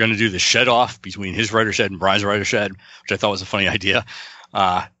 We were going to do the shed off between his writer shed and Brian's writer shed, which I thought was a funny idea.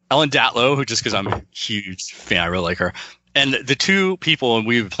 Ellen Datlow, who just because I'm a huge fan, I really like her. And the two people, and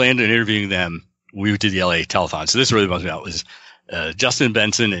we planned on interviewing them, we did the LA telethon. So this really bums me out, was Justin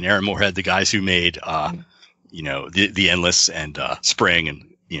Benson and Aaron Moorhead, the guys who made, the Endless and Spring.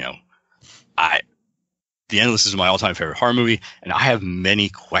 And, The Endless is my all-time favorite horror movie, and I have many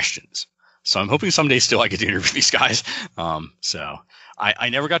questions. So I'm hoping someday still I get to interview these guys. So I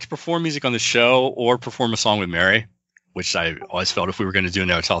never got to perform music on the show or perform a song with Mary, which I always felt if we were going to do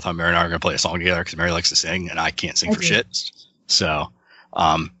another telethon, Mary and I are going to play a song together because Mary likes to sing and I can't sing for shit. So,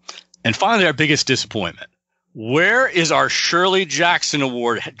 and finally, our biggest disappointment. Where is our Shirley Jackson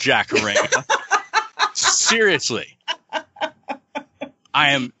Award, Jacaranga? Seriously.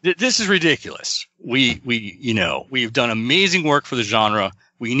 This is ridiculous. We've done amazing work for the genre.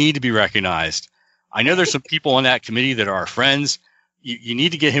 We need to be recognized. I know there's some people on that committee that are our friends. You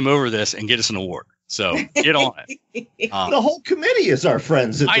need to get him over this and get us an award. So get on it. The whole committee is our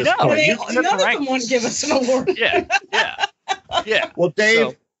friends at this point. None of them want to give us an award. Yeah. Well,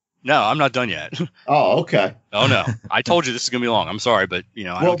 Dave. So, no, I'm not done yet. Oh, okay. Oh no, I told you this is gonna be long. I'm sorry, but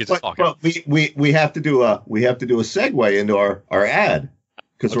I don't get to talk. But we have to do a segue into our ad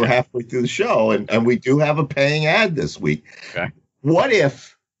because we're halfway through the show and we do have a paying ad this week. Okay. What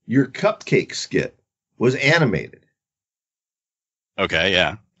if your cupcake skit was animated? Okay,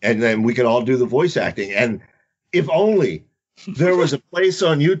 yeah. And then we could all do the voice acting. And if only there was a place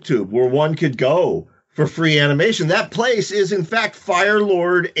on YouTube where one could go for free animation. That place is, in fact,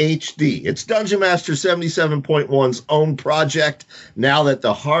 Firelord HD. It's Dungeon Master 77.1's own project. Now that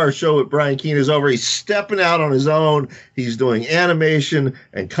the horror show with Brian Keene is over, he's stepping out on his own. He's doing animation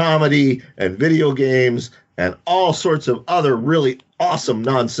and comedy and video games and all sorts of other really awesome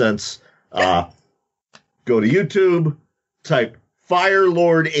nonsense. Go to YouTube, type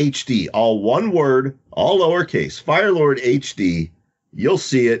Firelord HD, all one word, all lowercase, Firelord HD. You'll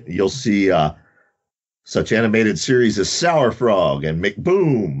see it. You'll see such animated series as Sour Frog and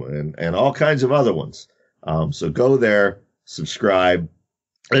McBoom and all kinds of other ones. So go there, subscribe.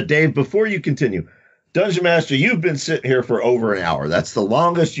 Dave, before you continue, Dungeon Master, you've been sitting here for over an hour. That's the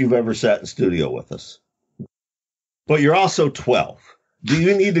longest you've ever sat in studio with us. But you're also 12. Do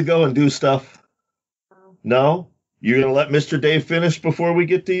you need to go and do stuff? No? You're going to let Mr. Dave finish before we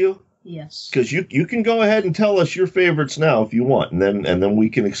get to you? Yes. Because you can go ahead and tell us your favorites now if you want, and then we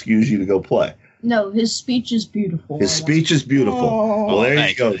can excuse you to go play. No, his speech is beautiful. His speech is beautiful. Oh. Well, there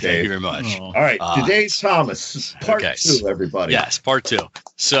you go, Dave. Thank you very much. All right, today's Thomas, part 2, everybody. Yes, part 2.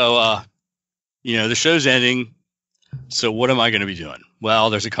 So, the show's ending. So what am I going to be doing? Well,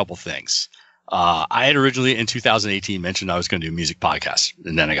 there's a couple things. I had originally in 2018 mentioned I was going to do a music podcast,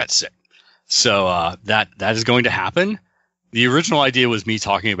 and then I got sick. So that is going to happen. The original idea was me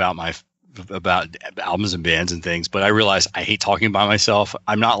talking about about albums and bands and things, but I realized I hate talking about myself.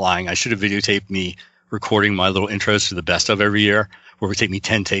 I'm not lying. I should have videotaped me recording my little intros to the best of every year, where it would take me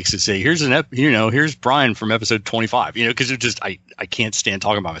 10 takes to say, here's Brian from episode 25, because I can't stand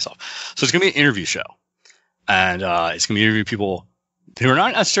talking about myself. So it's going to be an interview show, and it's going to be interview people who are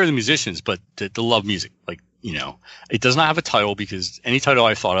not necessarily musicians, but that love music. It does not have a title because any title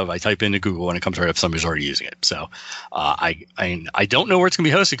I've thought of, I type into Google and it comes right up. Somebody's already using it. So I don't know where it's going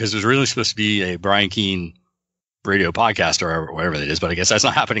to be hosted because there's really supposed to be a Brian Keene radio podcast or whatever it is, but I guess that's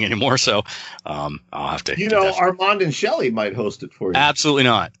not happening anymore. So I'll have to. Armand and Shelley might host it for you. Absolutely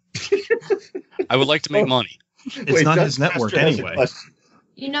not. I would like to make money. It's not his network anyway.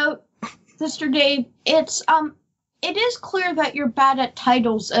 Mr. Dave, it is clear that you're bad at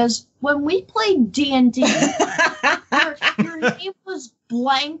titles, as when we played D&D, your name was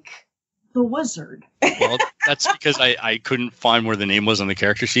Blank the Wizard. Well, that's because I couldn't find where the name was on the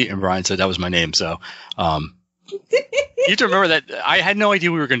character sheet, and Brian said that was my name. So you have to remember that I had no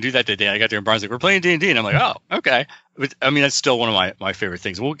idea we were going to do that day. I got there, and Brian's like, we're playing D&D, and I'm like, oh, okay. But, that's still one of my favorite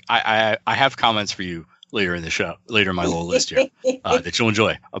things. Well, I have comments for you later in the show, later in my little list here, that you'll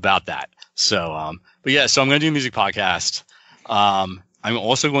enjoy about that. So, so I'm going to do a music podcast. I'm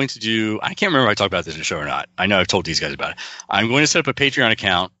also going to do, I can't remember if I talked about this in the show or not. I know I've told these guys about it. I'm going to set up a Patreon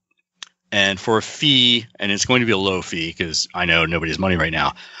account, and for a fee, and it's going to be a low fee because I know nobody has money right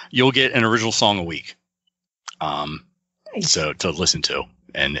now, you'll get an original song a week. Nice. So to listen to,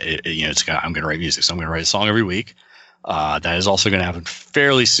 and I'm going to write music. So I'm going to write a song every week. That is also going to happen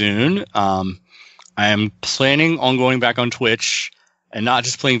fairly soon. I am planning on going back on Twitch and not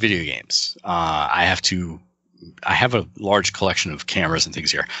just playing video games. I have a large collection of cameras and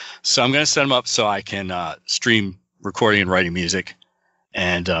things here. So I'm going to set them up so I can stream recording and writing music,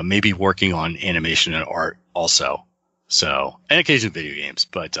 and maybe working on animation and art also. So, and occasionally video games.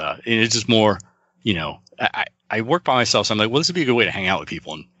 But it's just more, I work by myself. So I'm like, well, this would be a good way to hang out with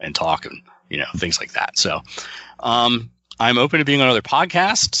people and talk and, things like that. So I'm open to being on other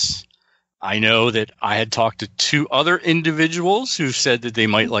podcasts. I know that I had talked to 2 other individuals who said that they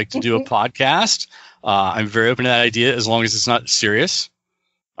might like to do a podcast. I'm very open to that idea as long as it's not serious,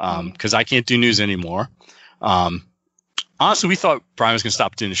 because I can't do news anymore. honestly, we thought Brian was going to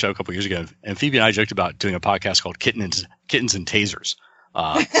stop doing the show a couple years ago, and Phoebe and I joked about doing a podcast called Kittens and Tasers.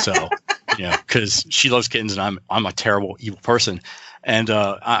 So, because she loves kittens and I'm a terrible, evil person. And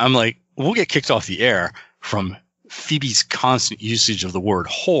I'm like, we'll get kicked off the air from Phoebe's constant usage of the word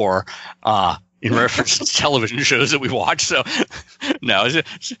whore in reference to television shows that we watch. So, no, it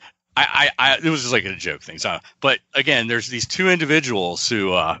was just like a joke thing. So, but again, there's these two individuals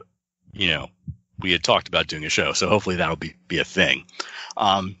who, we had talked about doing a show. So hopefully that'll be a thing.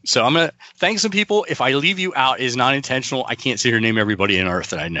 So I'm going to thank some people. If I leave you out, it is not intentional. I can't sit here and name everybody on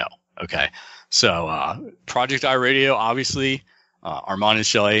earth that I know. Okay. So, Project iRadio, obviously, Armand and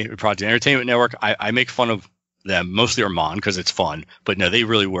Shelley, Project Entertainment Network. I make fun of them, mostly Armand, because it's fun, but no, they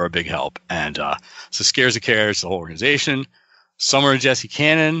really were a big help. And, so Scares of Cares, the whole organization, Summer and Jesse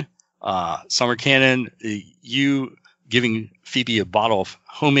Cannon, Summer Cannon, you giving Phoebe a bottle of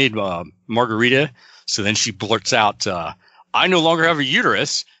homemade, margarita. So then she blurts out, I no longer have a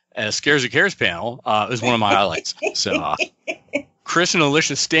uterus, as Scares of Cares panel, is one of my highlights. So, Chris and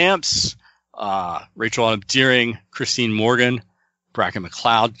Alicia Stamps, Rachel Autumn Deering, Christine Morgan, Bracken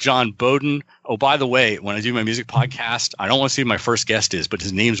McLeod, John Bowden. Oh, by the way, when I do my music podcast, I don't want to see who my first guest is, but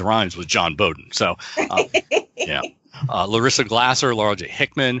his name rhymes with John Bowden. So, yeah. Larissa Glasser, Laura J.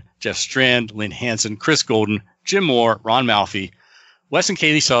 Hickman, Jeff Strand, Lynn Hansen, Chris Golden, Jim Moore, Ron Malfi, Wes and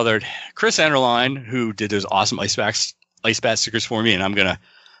Katie Southard, Chris Enderline, who did those awesome ice bat stickers for me, and I'm going to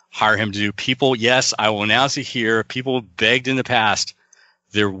hire him to do people. Yes, I will announce it here. People begged in the past,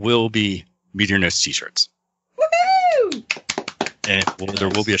 there will be Meteor Notes t-shirts. Woohoo! And there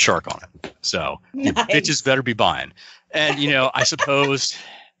will be a shark on it. So you bitches better be buying. And, I suppose,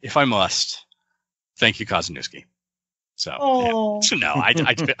 if I must, thank you, Kazanowski. So, yeah. So no,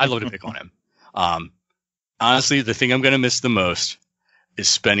 I love to pick on him. Honestly, the thing I'm going to miss the most is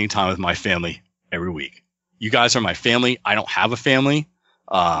spending time with my family every week. You guys are my family. I don't have a family,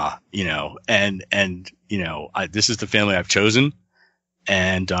 this is the family I've chosen.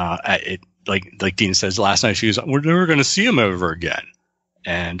 And, like Dean says last night, we're never going to see him ever again.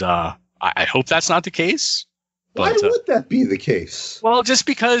 And, I hope that's not the case. But, why would that be the case? Well, just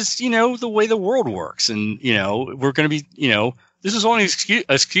because, the way the world works and, we're going to be, this is only an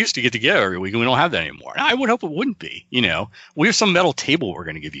excuse to get together every week, and we don't have that anymore. And I would hope it wouldn't be. We have some metal table we're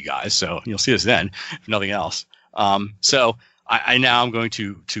going to give you guys, so you'll see us then, if nothing else. So I now I'm going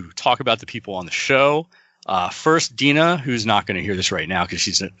to talk about the people on the show. First, Dina, who's not going to hear this right now because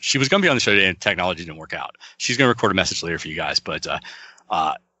she was going to be on the show today and technology didn't work out. She's going to record a message later for you guys, but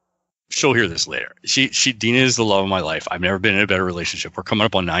she'll hear this later. Dina is the love of my life. I've never been in a better relationship. We're coming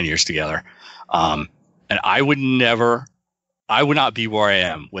up on 9 years together, and I would not be where I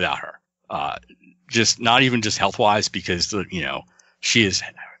am without her. Just not even just health wise, because she has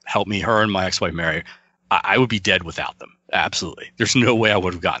helped me. Her and my ex-wife Mary. I would be dead without them. Absolutely. There's no way I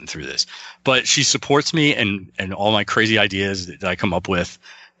would have gotten through this. But she supports me and all my crazy ideas that I come up with,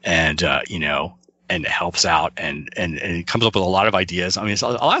 and and helps out and comes up with a lot of ideas. I mean, it's a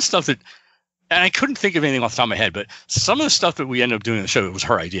lot of stuff that, and I couldn't think of anything off the top of my head, but some of the stuff that we ended up doing in the show, it was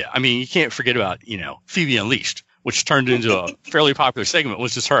her idea. I mean, you can't forget about, Phoebe Unleashed, which turned into a fairly popular segment,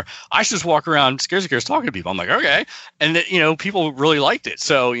 was just her. I should just walk around Scares of Cares talking to people. I'm like, okay. And that, people really liked it.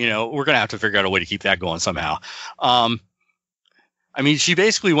 So, we're going to have to figure out a way to keep that going somehow. I mean, she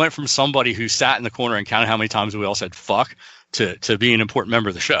basically went from somebody who sat in the corner and counted how many times we all said fuck to be an important member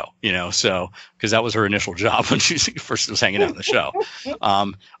of the show, so, because that was her initial job when she first was hanging out in the show.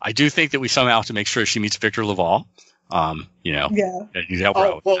 I do think that we somehow have to make sure she meets Victor Laval. Yeah. You help her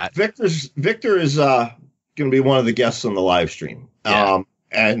out with that. Victor is going to be one of the guests on the live stream. Yeah.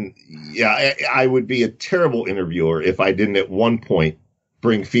 And yeah, I would be a terrible interviewer if I didn't at one point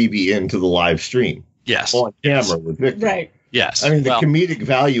bring Phoebe into the live stream. Yes. On camera with Victor. Right. Yes. I mean, the comedic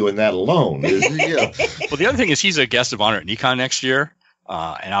value in that alone is, Well, the other thing is he's a guest of honor at Nikon next year.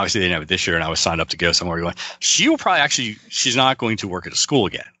 And obviously they didn't have it this year, and I was signed up to go somewhere going. She will probably she's not going to work at a school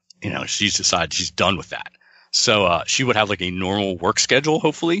again. She's decided she's done with that. So she would have like a normal work schedule,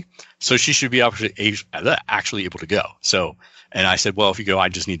 hopefully. So she should be actually able to go. So, and I said, well, if you go, I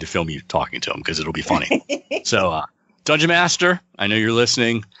just need to film you talking to him because it'll be funny. So, Dungeon Master, I know you're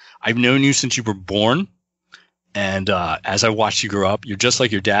listening. I've known you since you were born. And as I watched you grow up, you're just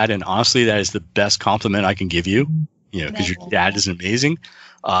like your dad. And honestly, that is the best compliment I can give you, because your dad is amazing.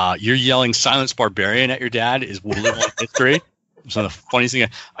 You're yelling Silence Barbarian at your dad will live on history. It's one of the funniest things.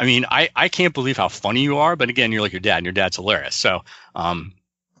 I mean, I can't believe how funny you are. But again, you're like your dad, and your dad's hilarious. So, I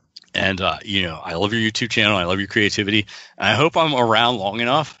love your YouTube channel. I love your creativity. And I hope I'm around long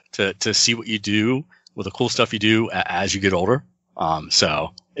enough to see what you do with the cool stuff you do as you get older.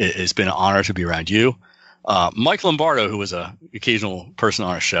 So it's been an honor to be around you. Mike Lombardo, who was a occasional person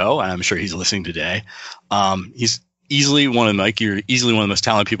on our show, and I'm sure he's listening today. He's easily one of the most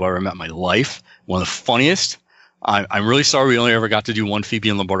talented people I've ever met in my life. One of the funniest. I'm really sorry we only ever got to do one Phoebe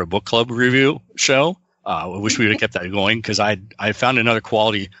and Lombardo book club review show. I wish we would have kept that going because I found another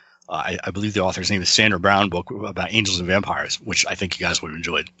quality. I believe the author's name is Sandra Brown, book about angels and vampires, which I think you guys would have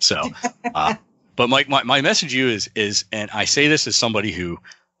enjoyed. So, but Mike, my message to you is, and I say this as somebody who,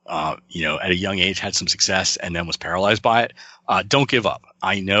 at a young age had some success and then was paralyzed by it. Don't give up.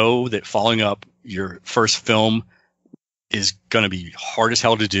 I know that following up your first film is going to be hard as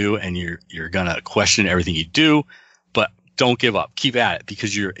hell to do, and you're going to question everything you do, but don't give up. Keep at it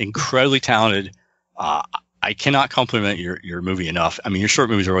because you're incredibly talented. I cannot compliment your movie enough. I mean, your short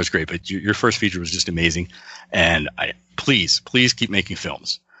movies are always great, but your first feature was just amazing. And please keep making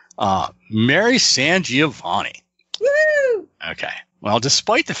films. Mary San Giovanni. Woo! Okay. Well,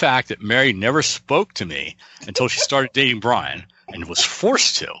 despite the fact that Mary never spoke to me until she started dating Brian and was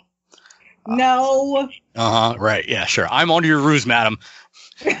forced to. No. Right. Yeah, sure. I'm onto your ruse, madam.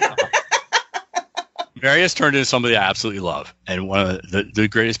 Mary has turned into somebody I absolutely love and one of the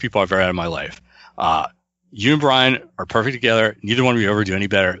greatest people I've ever had in my life. You and Brian are perfect together. Neither one of you ever do any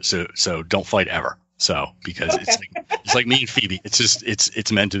better. So don't fight ever. So, because it's like me and Phoebe. It's just,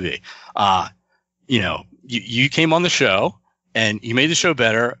 it's meant to be. You came on the show and you made the show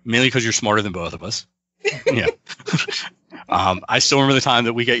better mainly because you're smarter than both of us. Yeah. I still remember the time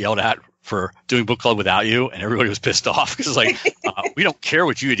that we got yelled at for doing book club without you, and everybody was pissed off because we don't care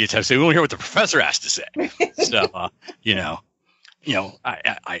what you idiots have to say. We want to hear what the professor has to say. So,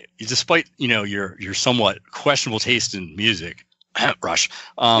 I despite your somewhat questionable taste in music, Rush.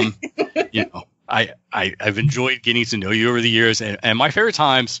 I've enjoyed getting to know you over the years, and my favorite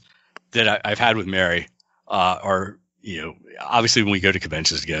times that I've had with Mary are obviously when we go to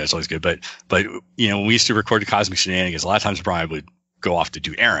conventions together, it's always good. But when we used to record the Cosmic Shenanigans, a lot of times Brian would go off to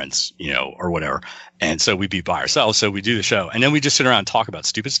do errands, or whatever, and so we'd be by ourselves. So we do the show, and then we just sit around and talk about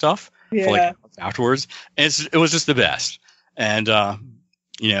stupid stuff for afterwards. And it was just the best. And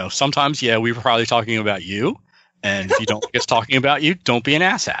sometimes we were probably talking about you, and if you don't like us talking about you, don't be an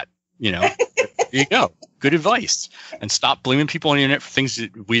asshat. There you go. Good advice. And stop blaming people on the internet for things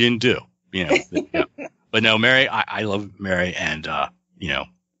that we didn't do. But no, Mary, I love Mary, and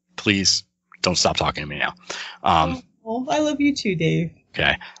please don't stop talking to me now. I love you too, Dave.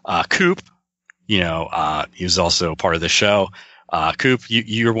 Okay. Coop, he was also part of the show. Coop,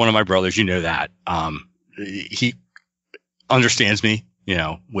 you're one of my brothers. You know that. He understands me,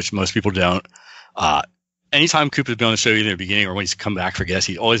 which most people don't. Anytime Coop has been on the show, either in the beginning or when he's come back for guests,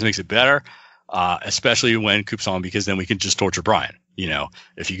 he always makes it better, especially when Coop's on, because then we can just torture Brian.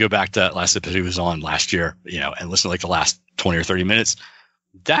 If you go back to that last episode he was on last year, and listen to the last 20 or 30 minutes,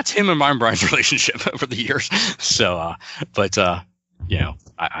 that's him and mine and Brian's relationship for the years. So,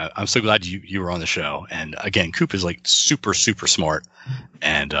 I'm so glad you were on the show. And again, Coop is super, super smart.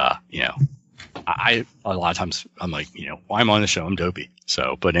 And, I a lot of times I'm like, why am I on the show? I'm dopey.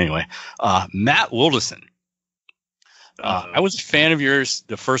 So, but anyway, Matt Wilderson. I was a fan of yours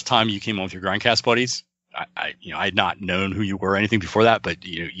the first time you came on with your Grindcast buddies. I had not known who you were or anything before that, but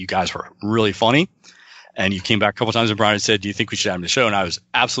you guys were really funny. And you came back a couple times and Brian said, do you think we should have him on the show? And I was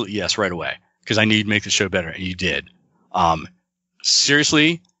absolutely yes right away because I knew you'd make the show better, and you did.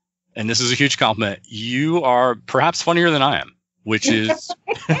 Seriously, and this is a huge compliment, you are perhaps funnier than I am, which is,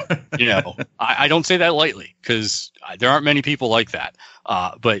 I don't say that lightly because there aren't many people like that.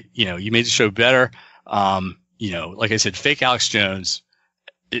 But, you made the show better. Like I said, fake Alex Jones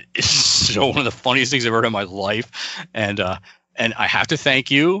is one of the funniest things I've heard in my life. And I have to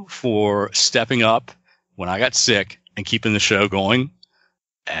thank you for stepping up when I got sick and keeping the show going.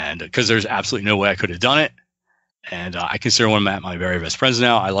 And because there's absolutely no way I could have done it. And I consider one of Matt my very best friends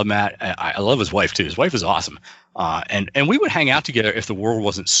now. I love Matt. I love his wife too. His wife is awesome. And we would hang out together if the world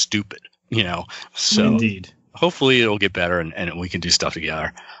wasn't stupid, So indeed, hopefully it'll get better and we can do stuff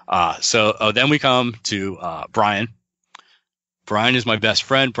together. So then we come to Brian. Brian is my best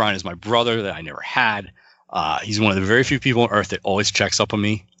friend. Brian is my brother that I never had. He's one of the very few people on earth that always checks up on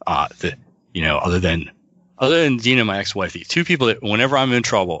me. Other than Dina, my ex-wife, the two people that whenever I'm in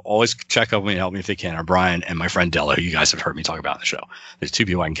trouble always check up on me and help me if they can are Brian and my friend Della, who you guys have heard me talk about in the show. There's two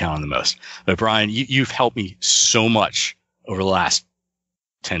people I can count on the most. But Brian, you've helped me so much over the last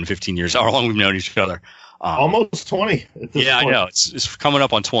 10, 15 years, how long we've known each other. Almost 20. Yeah, point. I know. It's coming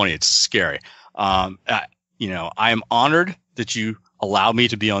up on 20. It's scary. I am honored that you allowed me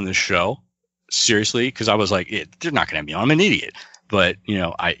to be on this show. Seriously, because I was like, they're not going to have me on. I'm an idiot. But,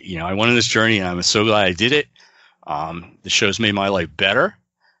 I went on this journey and I'm so glad I did it. The show's made my life better.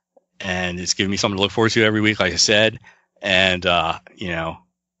 and it's giving me something to look forward to every week, like I said. And,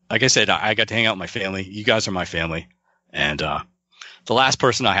 like I said, I got to hang out with my family. You guys are my family. And the last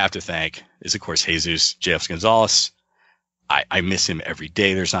person I have to thank is, of course, Jesus JF Gonzalez. I miss him every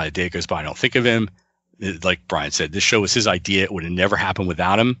day. There's not a day that goes by I don't think of him. Like Brian said, this show was his idea. It would have never happened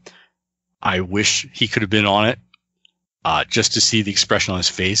without him. I wish he could have been on it just to see the expression on his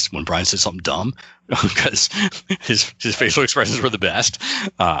face when Brian said something dumb, because his facial expressions were the best.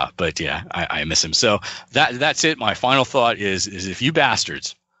 But yeah, I miss him. So that's it. My final thought is if you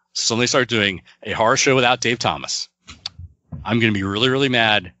bastards suddenly start doing a horror show without Dave Thomas, I'm going to be really, really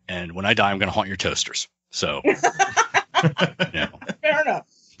mad. And when I die, I'm going to haunt your toasters. So, Fair enough.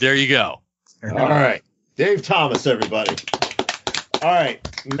 There you go. All right. Dave Thomas, everybody. All right.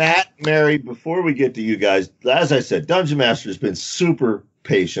 Matt, Mary, before we get to you guys, as I said, Dungeon Master has been super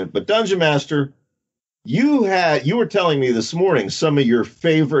patient. But Dungeon Master, you were telling me this morning some of your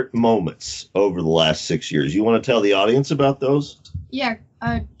favorite moments over the last 6 years. You want to tell the audience about those? Yeah.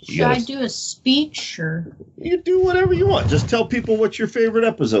 Should I do a speech or? You do whatever you want. Just tell people what your favorite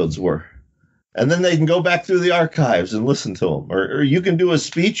episodes were. And then they can go back through the archives and listen to them. Or you can do a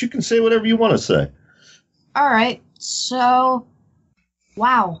speech. You can say whatever you want to say. All right. So,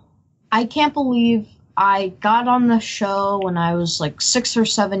 wow. I can't believe I got on the show when I was like 6 or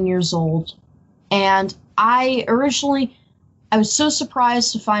 7 years old. And I was so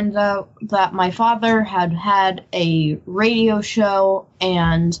surprised to find out that my father had a radio show.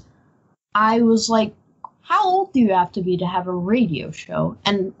 And I was like, how old do you have to be to have a radio show?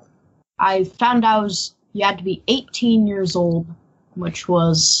 And I found out you had to be 18 years old, which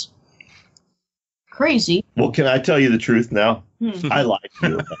was crazy. Well, can I tell you the truth now? I lied to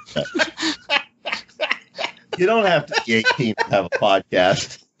you about that. You don't have to be 18 to have a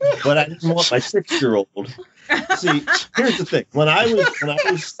podcast, but I didn't want my 6-year-old. See, here's the thing. When I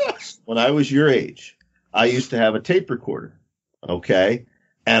was your age, I used to have a tape recorder, okay?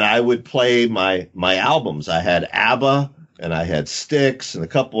 And I would play my albums. I had ABBA, and I had Styx, and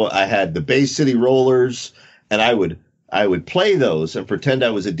I had the Bay City Rollers, and I would play those and pretend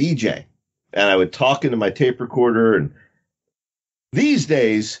I was a DJ, and I would talk into my tape recorder. And these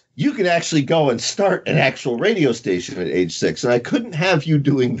days, you can actually go and start an actual radio station at age 6, and I couldn't have you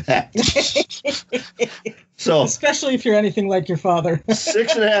doing that. So, especially if you're anything like your father.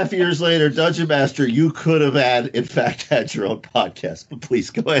 6.5 years later, Dungeon Master, you could have in fact had your own podcast. But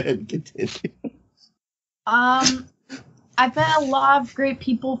please go ahead and continue. I've met a lot of great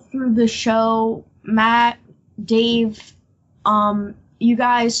people through the show. Matt, Dave, you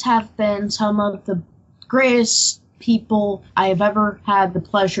guys have been some of the greatest people I have ever had the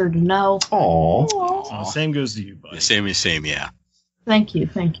pleasure to know. Aww. Same goes to you, buddy. Same, yeah. Thank you.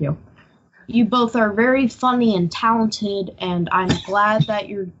 You both are very funny and talented, and I'm glad that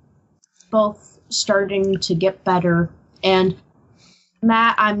you're both starting to get better. And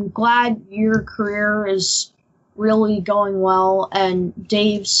Matt, I'm glad your career is really going well, and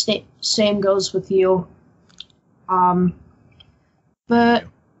Dave, same goes with you. But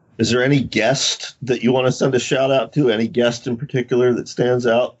is there any guest that you want to send a shout out to? Any guest in particular that stands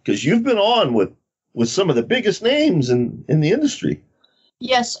out? Because you've been on with some of the biggest names in the industry.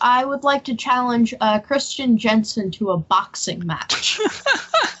 Yes, I would like to challenge Christian Jensen to a boxing match.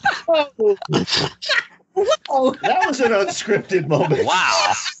 Oh, that was an unscripted moment.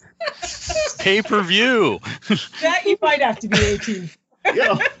 Wow. Pay-per-view. That you might have to be 18.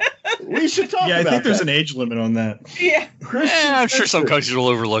 Yeah, we should talk about that. I think there's an age limit on that. Yeah. I'm sure some coaches will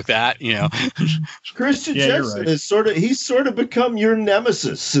overlook that, Christian Jensen is he's sort of become your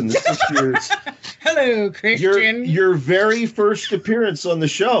nemesis in the 6 years. Hello, Christian. Your very first appearance on the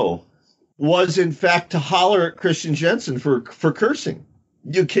show was, in fact, to holler at Christian Jensen for cursing.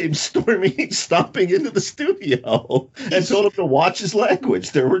 You came stomping into the studio and told him to watch his language.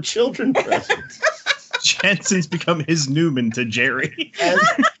 There were children present. Jensen's become his Newman to Jerry.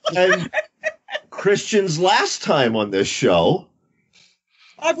 And Christian's last time on this show,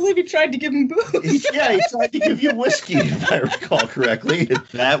 I believe he tried to give him booze. He tried to give you whiskey, if I recall correctly.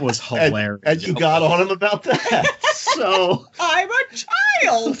 That was hilarious. And you got on him about that. So I'm a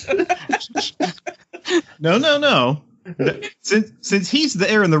child. No. Since he's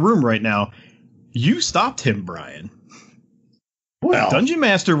there in the room right now, you stopped him, Brian. Well, Dungeon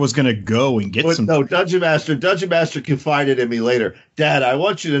Master was going to go and get some. No, Dungeon Master confided in me later. Dad, I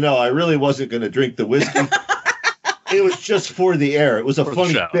want you to know I really wasn't going to drink the whiskey. It was just for the air. It was a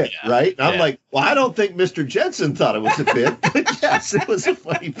funny bit, right? And I'm like, well, I don't think Mr. Jensen thought it was a bit. But yes, it was a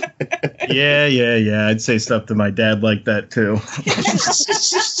funny bit. Yeah. I'd say stuff to my dad like that, too.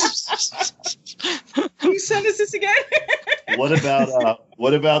 Can you send us this again?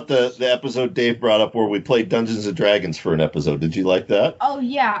 What about the episode Dave brought up where we played Dungeons and Dragons for an episode? Did you like that? Oh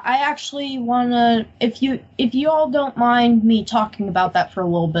yeah, I actually wanna. If you all don't mind me talking about that for a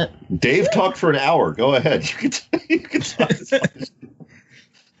little bit. Dave talked for an hour. Go ahead. You can talk.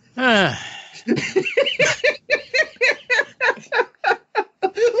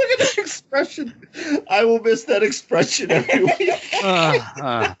 Look at that expression. I will miss that expression every week.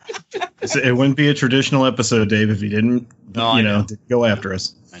 It wouldn't be a traditional episode, Dave, if you didn't, go after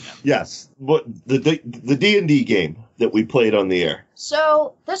us. I know. Yes, but the D&D game that we played on the air.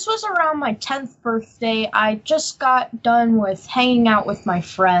 So this was around my 10th birthday. I just got done with hanging out with my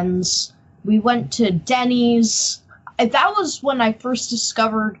friends. We went to Denny's. That was when I first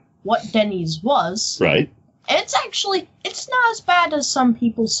discovered what Denny's was. Right. It's not as bad as some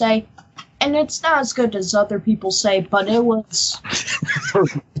people say, and it's not as good as other people say, but it was...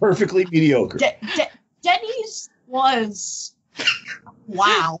 Perfectly mediocre. Denny's was...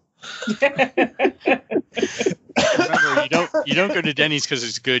 Wow. Remember, you don't go to Denny's because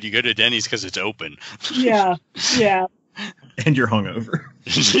it's good. You go to Denny's because it's open. Yeah. And you're hungover.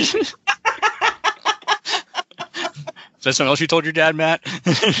 Is that something else you told your dad, Matt?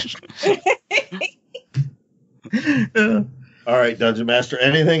 All right, Dungeon Master.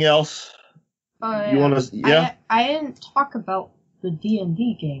 Anything else you want to? Yeah, I didn't talk about the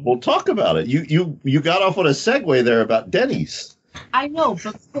D&D game. We'll talk about it. You got off on a segue there about Denny's. I know,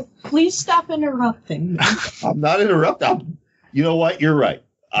 but please stop interrupting me. I'm not interrupting. You know what? You're right.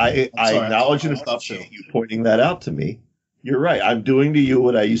 I acknowledge and appreciate you pointing that out to me. You're right. I'm doing to you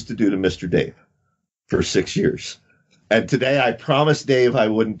what I used to do to Mr. Dave for 6 years, and today I promised Dave I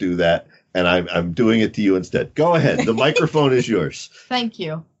wouldn't do that. And I'm doing it to you instead. Go ahead. The microphone is yours. Thank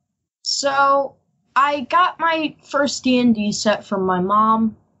you. So I got my first D&D set from my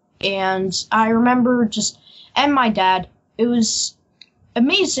mom, and I remember and my dad, it was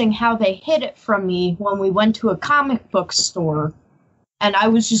amazing how they hid it from me when we went to a comic book store. And I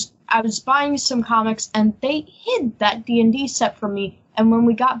was buying some comics, and they hid that D&D set from me. And when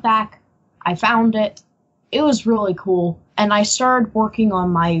we got back, I found it. It was really cool. And I started working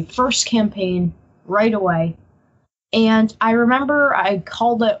on my first campaign right away. And I remember I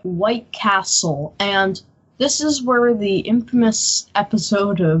called it White Castle. And this is where the infamous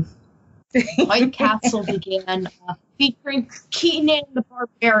episode of White Castle began, featuring Keene the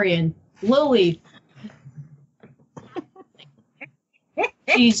Barbarian, Lily.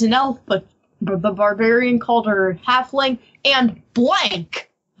 She's an elf, but the barbarian called her Halfling, and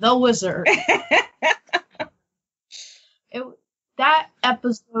Blank, the wizard. That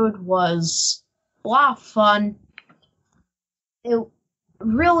episode was a lot of fun. It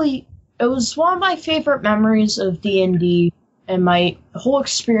was one of my favorite memories of D&D and my whole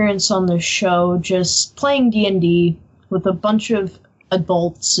experience on the show, just playing D&D with a bunch of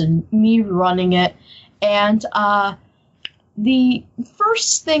adults and me running it. And the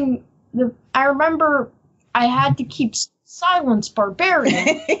first thing that I remember, I had to keep silence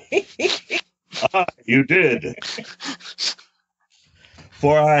Barbarian. You did.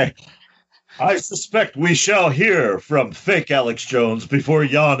 For I suspect we shall hear from fake Alex Jones before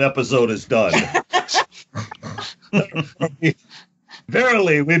yon episode is done.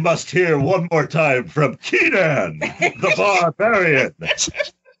 Verily, we must hear one more time from Keene, the Barbarian.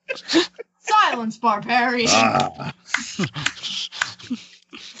 Silence, Barbarian.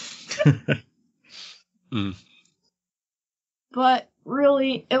 But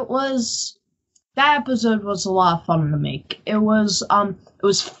really, that episode was a lot of fun to make. It was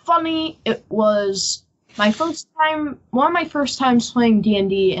funny. It was one of my first times playing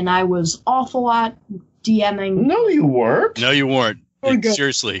D&D, and I was awful at DMing. No, you weren't. No, you weren't.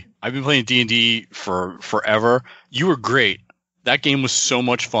 Seriously, I've been playing D&D for forever. You were great. That game was so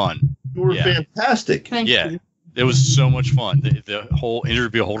much fun. You were fantastic. Thank you. It was so much fun. The whole Enter the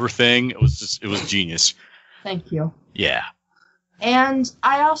Beholder thing, it was genius. Thank you. Yeah. And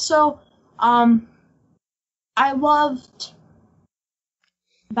I also, I loved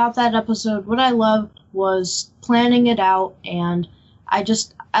about that episode. What I loved was planning it out, and I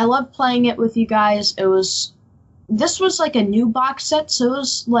loved playing it with you guys. This was like a new box set, so it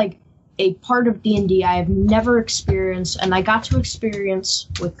was like a part of D&D I have never experienced, and I got to experience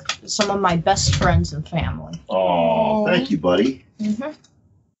with some of my best friends and family. Oh, thank you, buddy. Mm-hmm.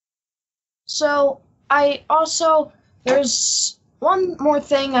 So, there's one more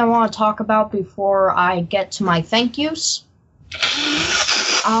thing I want to talk about before I get to my thank yous.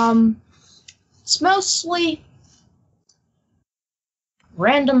 It's mostly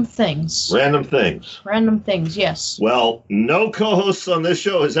random things. Random things. Random things, yes. Well, no co-hosts on this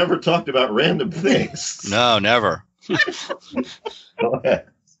show has ever talked about random things. No, never. Go ahead.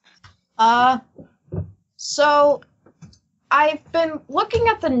 So I've been looking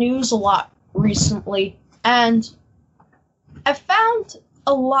at the news a lot recently, and I found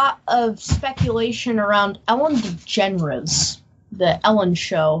a lot of speculation around Ellen DeGeneres, the Ellen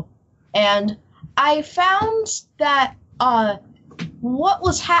Show, and I found that what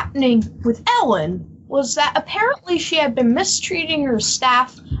was happening with Ellen was that apparently she had been mistreating her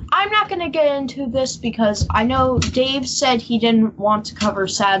staff. I'm not going to get into this because I know Dave said he didn't want to cover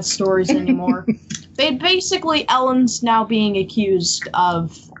sad stories anymore. Basically, Ellen's now being accused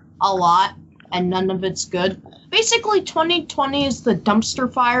of a lot, and none of it's good. Basically, 2020 is the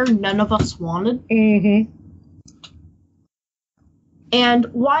dumpster fire none of us wanted. Mm-hmm. And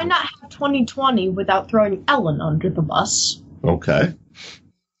why not have 2020 without throwing Ellen under the bus? Okay.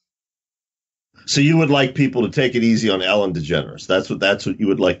 So you would like people to take it easy on Ellen DeGeneres. That's what you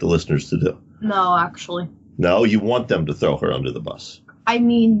would like the listeners to do. No, actually. No, you want them to throw her under the bus. I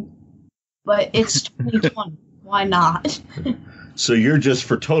mean, but it's 2020. Why not? So you're just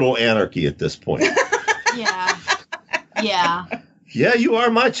for total anarchy at this point. Yeah. Yeah. Yeah, you are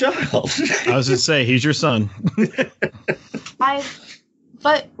my child. I was going to say, he's your son.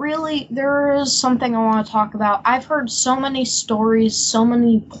 But really, there is something I want to talk about. I've heard so many stories, so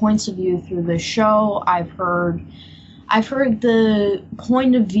many points of view through this show. I've heard the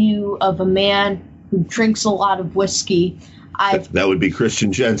point of view of a man who drinks a lot of whiskey. That would be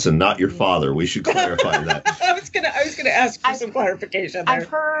Christian Jensen, not your father. We should clarify that. I was gonna ask for some clarification there. I've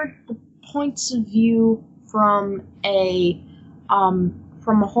heard the points of view from a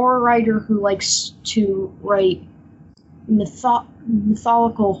horror writer who likes to write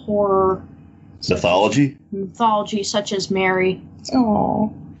mythological horror. Mythology, such as Mary.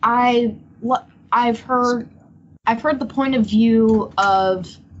 Oh. I've heard the point of view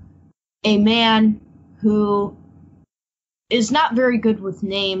of a man who is not very good with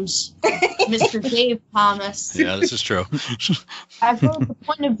names, Mr. Dave Thomas. Yeah, this is true. I've heard the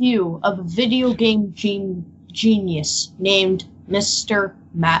point of view of a video game genius named Mr.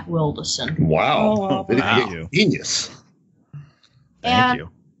 Matt Wilderson. Wow. Wow. Genius. Thank you.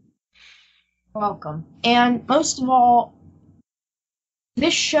 Welcome. And most of all,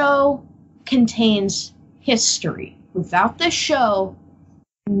 this show contains history. Without this show,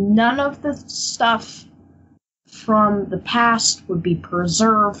 none of the stuff from the past would be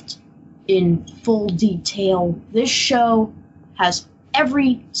preserved in full detail. This show has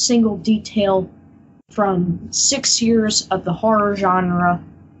every single detail from 6 years of the horror genre,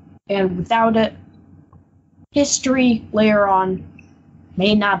 and without it, history later on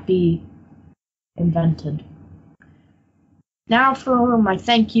may not be invented. Now for my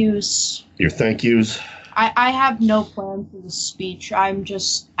thank yous. Your thank yous? I have no plan for this speech. I'm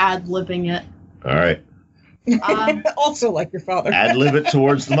just ad-libbing it. All right. Also like your father. Ad-lib it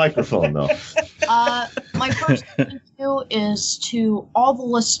towards the microphone, though. My first thank you is to all the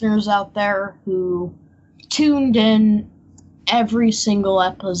listeners out there who tuned in every single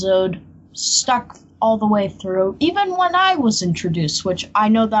episode, stuck all the way through, even when I was introduced, which I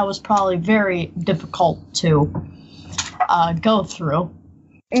know that was probably very difficult to go through.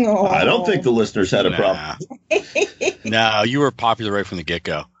 Oh. I don't think the listeners had a problem. No, you were popular right from the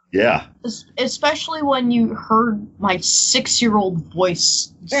get-go. Yeah. Especially when you heard my 6-year-old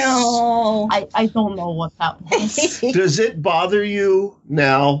voice. Oh. I don't know what that was. Does it bother you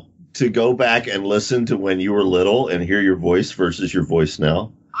now to go back and listen to when you were little and hear your voice versus your voice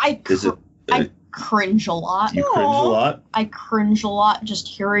now? I cringe a lot. You cringe a lot? I cringe a lot just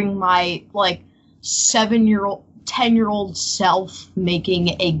hearing my, 7-year-old, 10-year-old self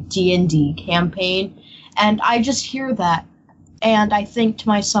making a D&D campaign. And I just hear that. And I think to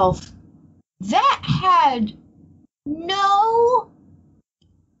myself, that had no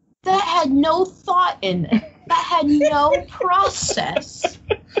thought in it. That had no process.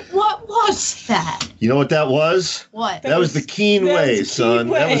 What was that? You know what that was? What? That was the Keene way, son.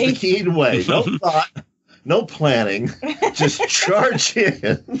 That was the Keene way. No thought, no planning. Just charge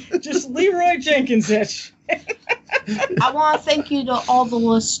in. Just Leroy Jenkins-ish. I want to thank you to all the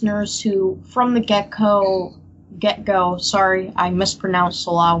listeners who, from the get-go, sorry, I mispronounced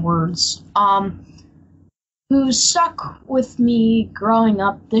a lot of words, who stuck with me growing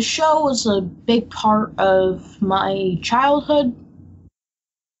up. This show was a big part of my childhood.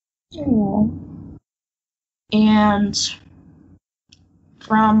 Aww. And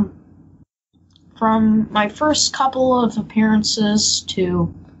from my first couple of appearances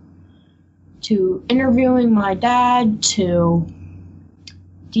to interviewing my dad, to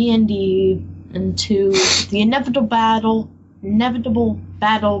D&D, and to the inevitable battle inevitable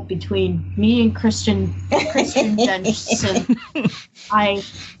battle between me and Christian Jensen, I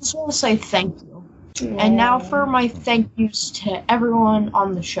just want to say thank you. And now for my thank yous to everyone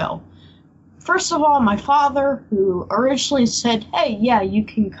on the show. First of all, my father, who originally said, hey, yeah, you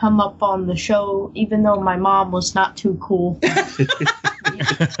can come up on the show, even though my mom was not too cool. It's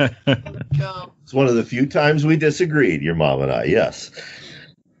one of the few times we disagreed, your mom and I, yes.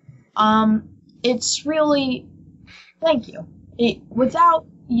 It's really, thank you. Without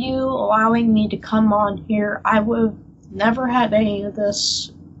you allowing me to come on here, I would have never had any of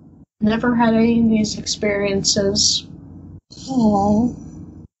this, never had any of these experiences. Aww.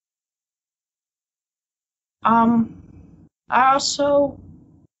 I also...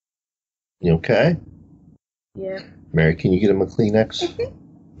 You okay? Yeah. Mary, can you get him a Kleenex?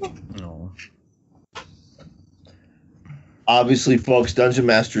 No. Obviously, folks, Dungeon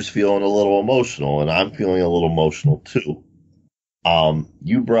Master's feeling a little emotional, and I'm feeling a little emotional, too.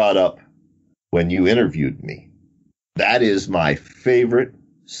 You brought up when you interviewed me. That is my favorite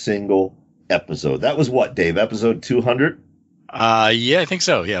single episode. That was what, Dave? Episode 200? Yeah, I think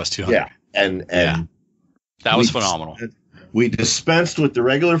so. Yeah, it was 200. Yeah, and that was phenomenal. We dispensed with the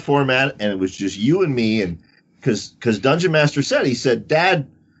regular format, and it was just you and me. And because Dungeon Master said, he said, Dad,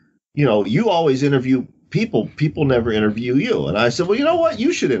 you know, you always interview people. People never interview you. And I said, well, you know what?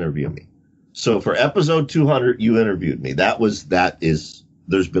 You should interview me. So for episode 200, you interviewed me. There's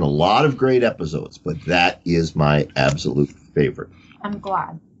been a lot of great episodes, but that is my absolute favorite. I'm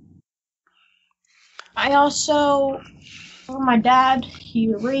glad. I also, for my dad,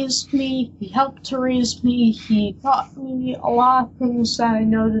 he raised me, he helped to raise me, he taught me a lot of things that I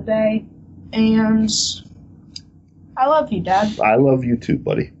know today, and I love you, Dad. I love you too,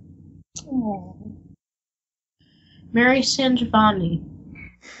 buddy. Aww. Mary Sangiovanni,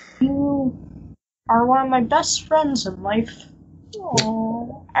 you are one of my best friends in life.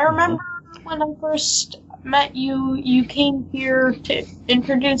 Aww. I remember when I first met you, you came here to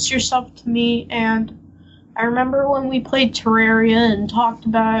introduce yourself to me, and I remember when we played Terraria and talked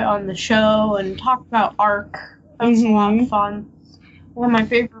about it on the show and talked about Ark. That was a lot of fun. One of my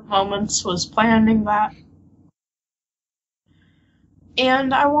favorite moments was planning that.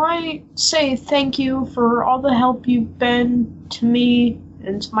 And I want to say thank you for all the help you've been to me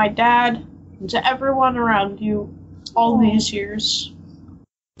and to my dad and to everyone around you all these years.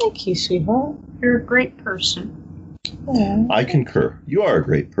 Thank you, sweetheart. You're a great person. Aww. I concur. You are a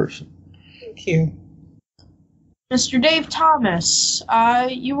great person. Thank you. Mr. Dave Thomas,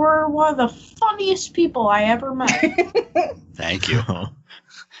 you were one of the funniest people I ever met. Thank you.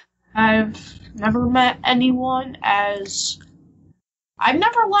 I've never met anyone as... I've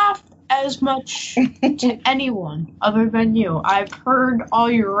never laughed as much to anyone other than you. I've heard all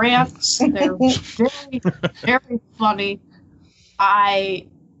your rants. They're very, very funny. I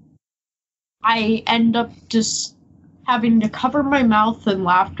end up just having to cover my mouth in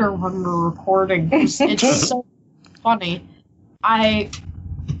laughter when we're recording. It's so funny. I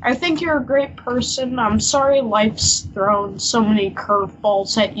think you're a great person. I'm sorry life's thrown so many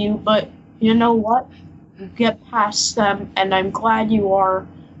curveballs at you, but you know what? You get past them, and I'm glad you are.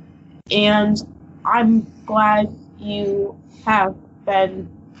 And I'm glad you have been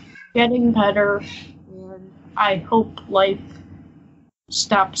getting better, and I hope life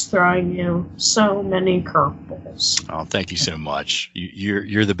stops throwing you so many curveballs. Oh, thank you so much.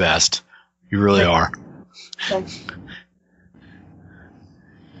 You're the best. You really are. Thanks.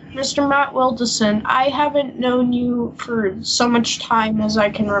 Mr. Matt Wilderson, I haven't known you for so much time as I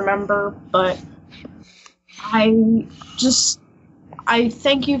can remember, but I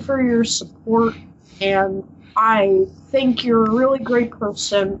thank you for your support, and I think you're a really great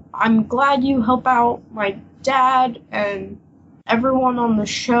person. I'm glad you help out my dad and everyone on the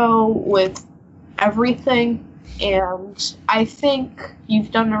show with everything, and I think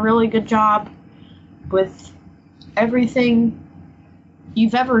you've done a really good job with everything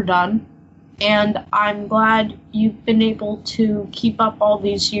you've ever done, and I'm glad you've been able to keep up all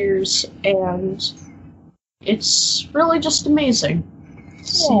these years, and it's really just amazing to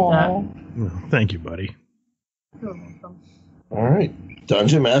see that. Well, thank you, buddy. You're welcome. All right.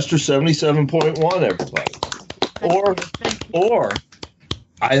 Dungeon Master 77.1, everybody. Or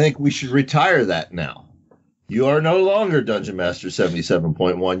I think we should retire that now. You are no longer Dungeon Master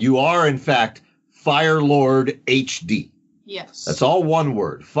 77.1. You are, in fact, Fire Lord HD. Yes. That's all one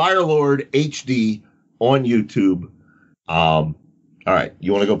word. Fire Lord HD on YouTube. All right.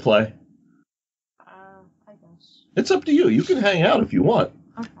 You want to go play? I guess. It's up to you. You can hang out if you want.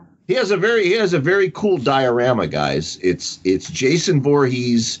 Okay. He has a very cool diorama, guys. It's Jason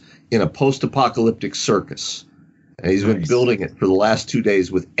Voorhees in a post-apocalyptic circus. And he's been building it for the last 2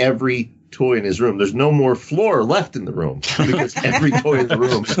 days with every toy in his room. There's no more floor left in the room because every toy in the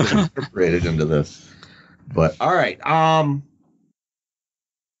room has been incorporated into this. But all right.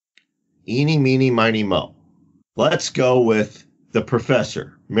 Eeny, meeny, miny, mo. Let's go with the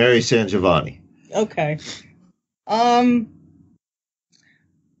professor, Mary San Giovanni. Okay. I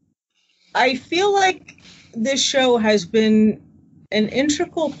feel like this show has been an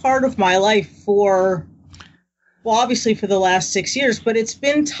integral part of my life for, well, obviously for the last 6 years, but it's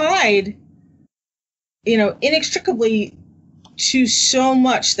been tied, inextricably to so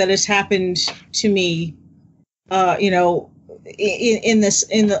much that has happened to me, in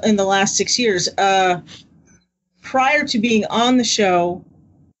the last 6 years. Prior to being on the show,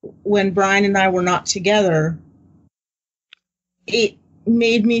 when Brian and I were not together, it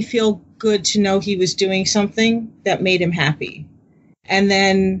made me feel good to know he was doing something that made him happy. And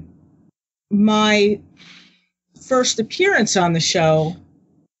then my first appearance on the show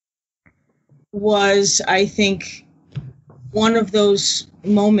was, I think, one of those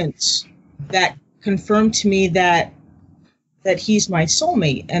moments that confirmed to me that he's my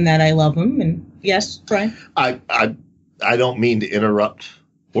soulmate and that I love him. And yes, Brian? I don't mean to interrupt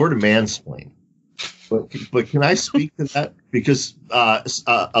or to mansplain, but can I speak to that? Because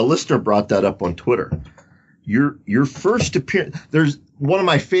a listener brought that up on Twitter. Your first appearance, there's one of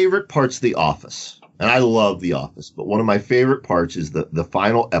my favorite parts of The Office, and I love The Office, but one of my favorite parts is the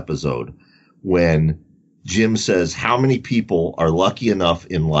final episode when Jim says how many people are lucky enough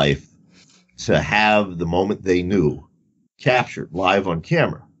in life to have the moment they knew captured live on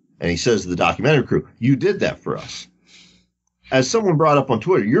camera. And he says to the documentary crew, you did that for us. As someone brought up on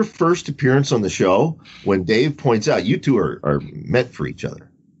Twitter, your first appearance on the show, when Dave points out you two are meant for each other.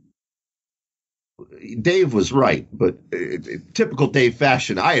 Dave was right, but typical Dave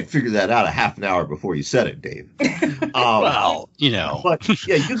fashion, I had figured that out a half an hour before you said it, Dave. Well, But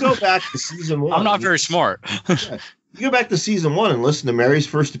yeah, you go back to season 1. I'm not very smart. Yeah, you go back to season 1 and listen to Mary's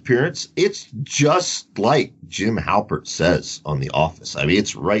first appearance. It's just like Jim Halpert says on The Office. I mean,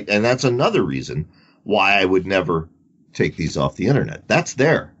 it's right. And that's another reason why I would never take these off the internet. That's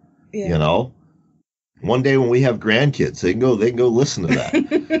there. Yeah. One day when we have grandkids, they can go listen to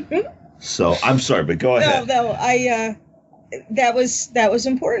that. So I'm sorry, but go ahead. No, that was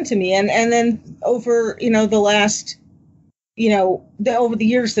important to me. And then over, the last, over the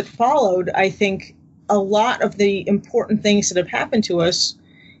years that followed, I think a lot of the important things that have happened to us,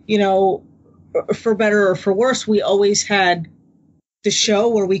 for better or for worse, we always had the show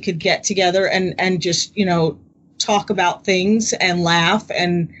where we could get together and just, talk about things and laugh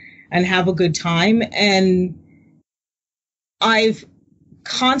and have a good time. And I've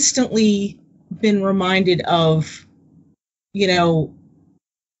constantly been reminded of,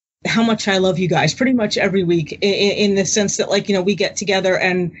 how much I love you guys pretty much every week in the sense that, we get together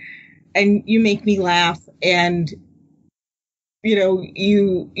and you make me laugh and,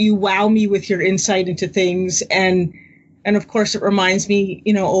 you wow me with your insight into things. And of course it reminds me,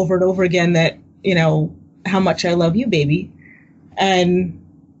 over and over again that, how much I love you, baby. And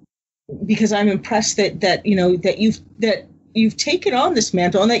because I'm impressed that you've taken on this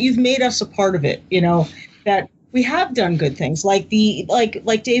mantle and that you've made us a part of it, that we have done good things like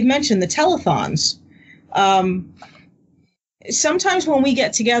like Dave mentioned, the telethons. Sometimes when we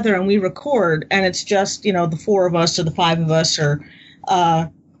get together and we record and it's just, the 4 of us or the 5 of us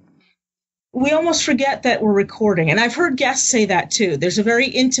we almost forget that we're recording. And I've heard guests say that too. There's a very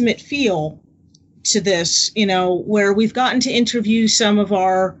intimate feel to this, where we've gotten to interview some of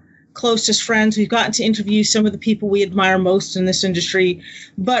our closest friends. We've gotten to interview some of the people we admire most in this industry.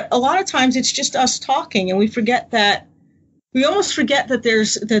 But a lot of times it's just us talking and we almost forget that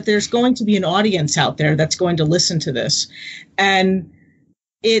there's going to be an audience out there that's going to listen to this. And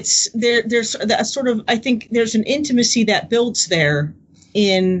there's that sort of, I think there's an intimacy that builds there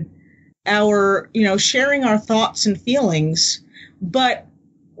in our, sharing our thoughts and feelings. But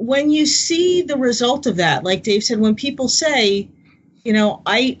when you see the result of that, like Dave said, when people say,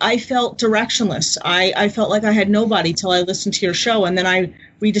 I felt directionless. I felt like I had nobody till I listened to your show. And then I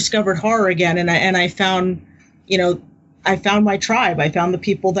rediscovered horror again. And I found, I found my tribe. I found the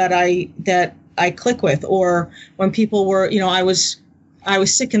people that I click with. Or when people were, I was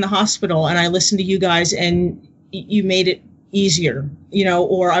sick in the hospital and I listened to you guys and you made it easier,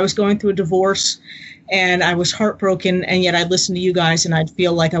 or I was going through a divorce and I was heartbroken and yet I'd listen to you guys and I'd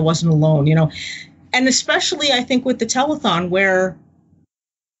feel like I wasn't alone, And especially I think with the telethon where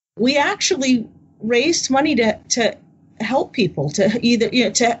we actually raised money to help people, to either,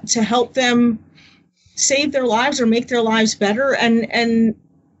 to help them save their lives or make their lives better. And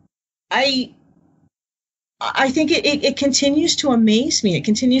I I think it continues to amaze me. It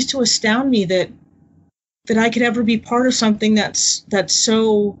continues to astound me that I could ever be part of something that's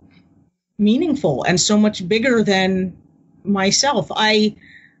so meaningful and so much bigger than myself. I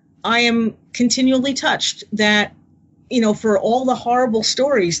am continually touched that, for all the horrible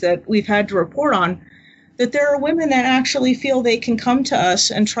stories that we've had to report on, that there are women that actually feel they can come to us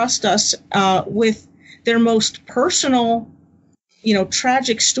and trust us with their most personal,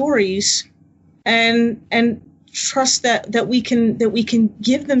 tragic stories, and trust that we can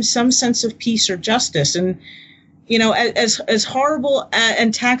give them some sense of peace or justice. And as horrible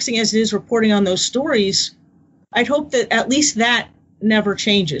and taxing as it is reporting on those stories, I'd hope that at least that never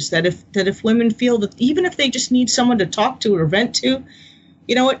changes. That if women feel that even if they just need someone to talk to or vent to,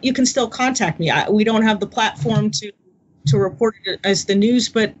 you know what, you can still contact me. We don't have the platform to report it as the news,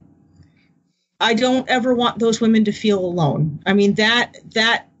 but I don't ever want those women to feel alone. I mean,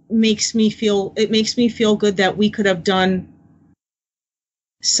 that makes me feel good that we could have done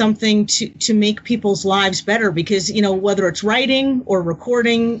something to make people's lives better, because whether it's writing or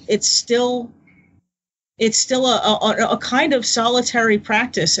recording, it's still a kind of solitary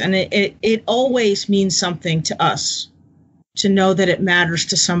practice, and it always means something to us to know that it matters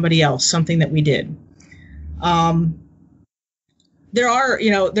to somebody else, something that we did. There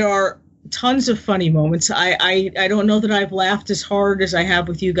are tons of funny moments. I don't know that I've laughed as hard as I have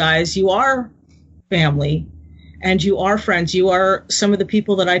with you guys. You are family, and you are friends. You are some of the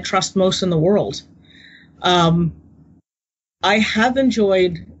people that I trust most in the world. I have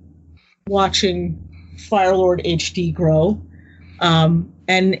enjoyed watching Firelord HD grow, and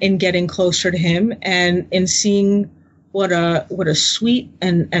in getting closer to him, and in seeing what a sweet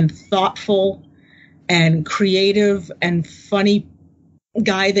and thoughtful and creative and funny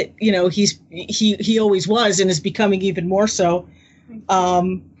guy that he always was and is becoming even more so.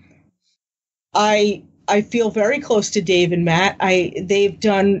 I feel very close to Dave and Matt. They've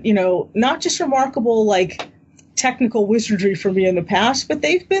done not just remarkable technical wizardry for me in the past, but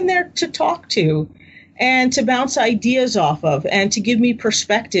they've been there to talk to and to bounce ideas off of and to give me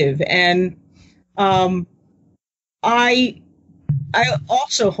perspective. And I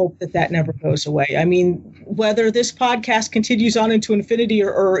also hope that never goes away. I mean, whether this podcast continues on into infinity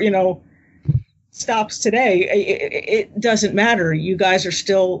or stops today, it doesn't matter. You guys are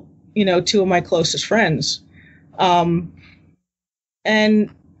still, two of my closest friends. And,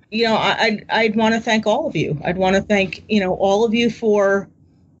 I'd want to thank all of you. I'd want to thank, all of you for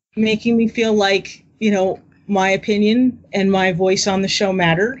making me feel like, my opinion and my voice on the show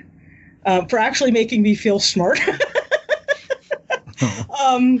mattered, for actually making me feel smart.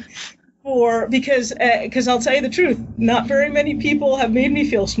 Because I'll tell you the truth, not very many people have made me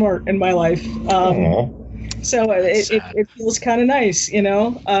feel smart in my life. So it feels kind of nice,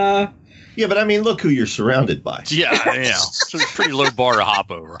 Yeah, but I mean, look who you're surrounded by. Yeah, it's a pretty low bar to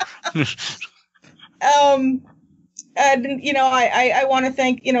hop over. And I want to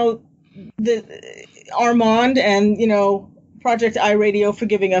thank the Armand and Project iRadio for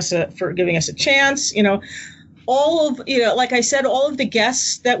giving us a chance. All of, like I said, all of the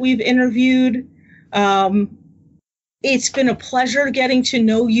guests that we've interviewed, it's been a pleasure getting to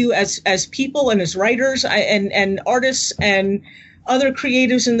know you as people and as writers and artists and other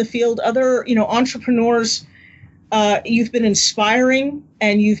creatives in the field, other, entrepreneurs. You've been inspiring,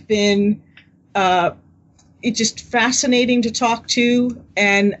 and you've been it's just fascinating to talk to.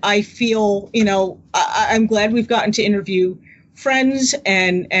 And I feel, I'm glad we've gotten to interview friends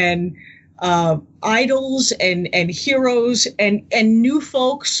and idols and heroes and new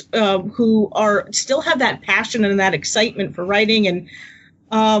folks who still have that passion and that excitement for writing, and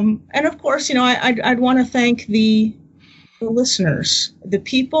of course, I'd want to thank the listeners, the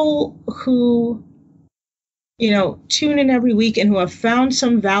people who tune in every week and who have found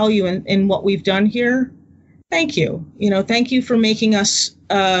some value in what we've done here. Thank you. Thank you for making us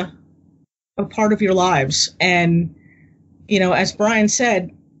a part of your lives. And as Brian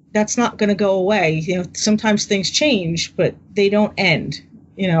said, that's not going to go away. Sometimes things change, but they don't end,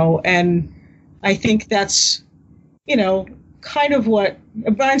 and I think that's, kind of what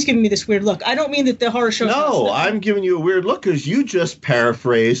Brian's giving me this weird look. I don't mean that the horror show. No, I'm giving you a weird look because you just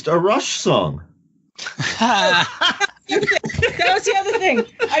paraphrased a Rush song. That was the other thing.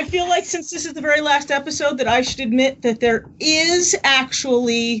 I feel like since this is the very last episode that I should admit that there is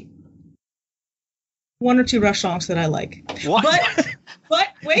actually one or two Rush songs that I like. What? But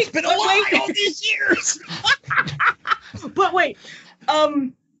wait, it's been a while all these years. But wait,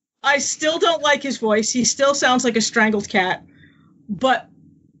 I still don't like his voice. He still sounds like a strangled cat. But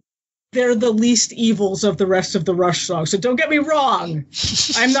they're the least evils of the rest of the Rush songs. So don't get me wrong.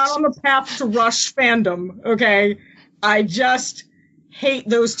 I'm not on the path to Rush fandom, okay? I just hate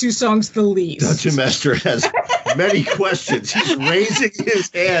those two songs the least. Dungeon Master has many questions. He's raising his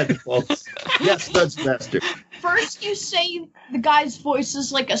hand, folks. Yes, Dungeon Master. First, you say the guy's voice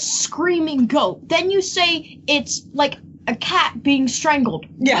is like a screaming goat. Then you say it's like a cat being strangled.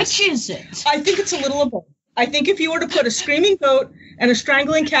 Yes. Which is it? I think it's a little of both. I think if you were to put a screaming goat and a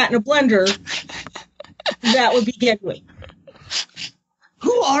strangling cat in a blender, that would be Gedwig.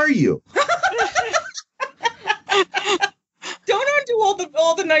 Who are you? Don't undo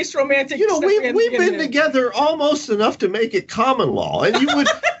all the nice romantic. You know, stuff we've been together almost enough to make it common law, and you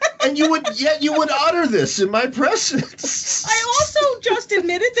would utter this in my presence. I also just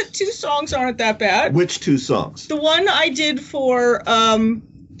admitted that two songs aren't that bad. Which two songs? The one I did for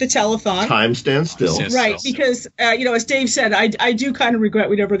the telethon. Time Stands Still. Right, because as Dave said, I do kind of regret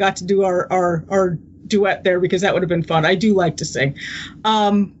we never got to do our duet there, because that would have been fun. I do like to sing.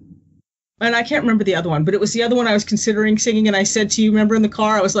 And I can't remember the other one, but it was the other one I was considering singing, and I said to you, remember in the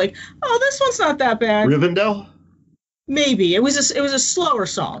car, I was like, oh, this one's not that bad. Rivendell? Maybe. It was a slower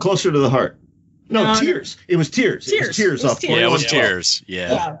song. Closer to the Heart. No, Tears. It was Tears. It was Tears off. Yeah, it was Tears.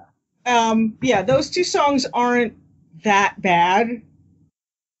 Yeah. Those two songs aren't that bad,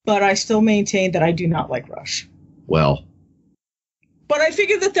 but I still maintain that I do not like Rush. Well. But I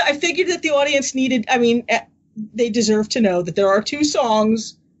figured that the audience needed, they deserve to know that there are two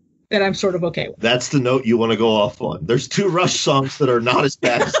songs that I'm sort of okay with. That's the note you want to go off on. There's two Rush songs that are not as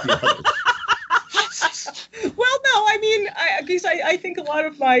bad as the others. Well, no, I think a lot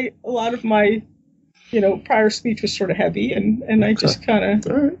of my prior speech was sort of heavy, and I just kind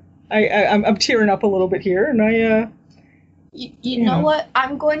of, I'm tearing up a little bit here, and I. You know what?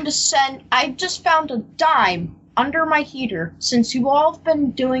 I'm going to send. I just found a dime under my heater. Since you all have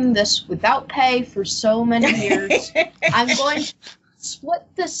been doing this without pay for so many years, I'm going to split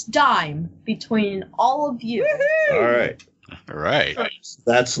this dime between all of you. All right.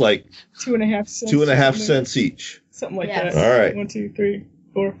 That's like 2.5 cents. 2.5 cents each. Something like Yes. that. All right. 1, 2, 3,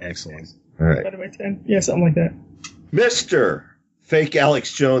 4. Excellent. All right. Divided by 10. Yeah, something like that. Mr. Fake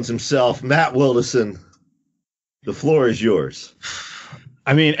Alex Jones himself, Matt Wilderson, the floor is yours.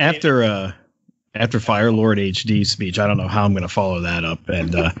 I mean, after Fire Lord HD speech, I don't know how I'm going to follow that up.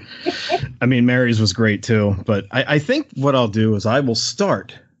 And Mary's was great too. But I think what I'll do is I will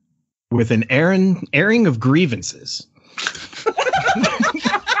start with an airing of grievances.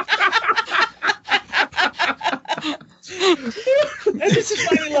 This is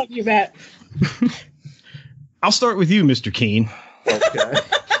why we love you, Matt. I'll start with you, Mr. Keene. Okay.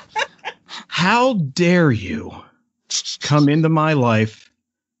 How dare you come into my life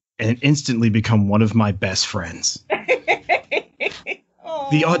and instantly become one of my best friends?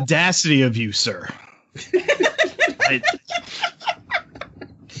 The audacity of you, sir.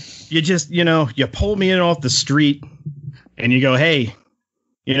 You pull me in off the street and you go, hey,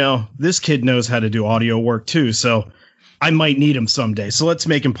 this kid knows how to do audio work too, so I might need him someday. So let's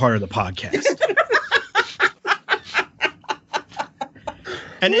make him part of the podcast.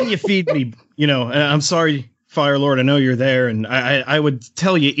 And then you feed me, and I'm sorry, Fire Lord, I know you're there, and I would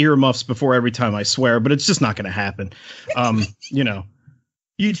tell you earmuffs before every time I swear, but it's just not going to happen.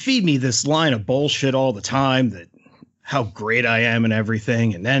 You'd feed me this line of bullshit all the time that how great I am and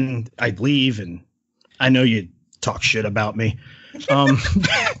everything, and then I'd leave, and I know you'd talk shit about me.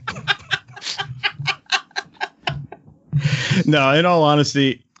 No, in all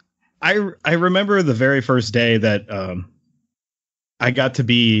honesty, I remember the very first day that I got to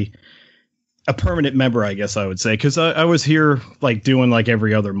be a permanent member, I guess I would say, because I was here doing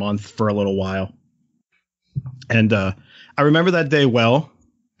every other month for a little while. And I remember that day well.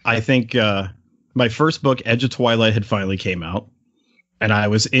 I think my first book, Edge of Twilight, had finally came out. And I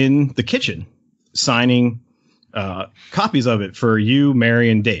was in the kitchen signing copies of it for you, Mary,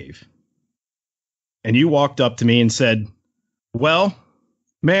 and Dave. And you walked up to me and said, well,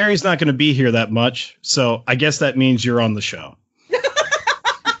 Mary's not going to be here that much, so I guess that means you're on the show.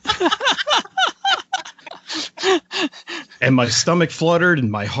 And my stomach fluttered and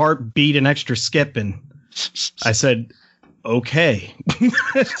my heart beat an extra skip, and I said, okay.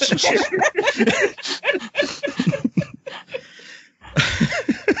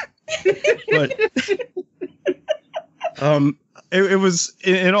 But it was,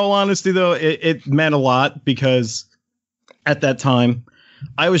 in all honesty, though, it meant a lot, because at that time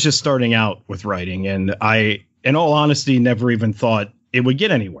I was just starting out with writing, and I, in all honesty, never even thought it would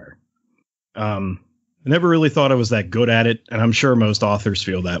get anywhere. I never really thought I was that good at it, and I'm sure most authors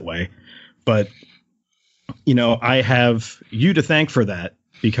feel that way. But, I have you to thank for that,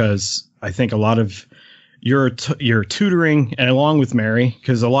 because I think a lot of your tutoring, and along with Mary,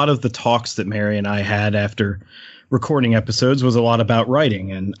 because a lot of the talks that Mary and I had after recording episodes was a lot about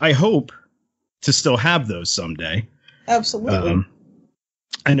writing, and I hope to still have those someday. Absolutely.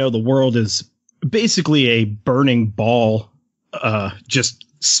 I know the world is basically a burning ball, just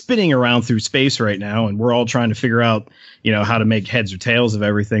spinning around through space right now, and we're all trying to figure out, how to make heads or tails of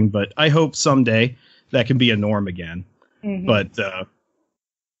everything. But I hope someday that can be a norm again. Mm-hmm. But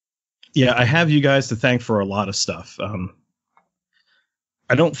yeah, I have you guys to thank for a lot of stuff.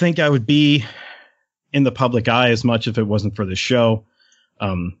 I don't think I would be in the public eye as much if it wasn't for the show.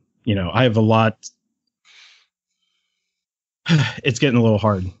 I have a lot. It's getting a little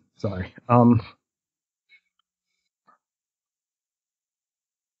hard. Sorry.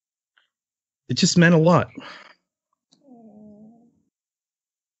 It just meant a lot.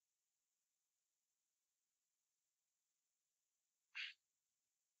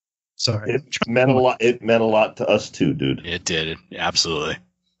 Sorry. It meant a lot. It meant a lot to us too, dude. It did. Absolutely.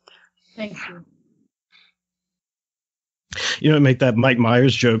 Thank you. Make that Mike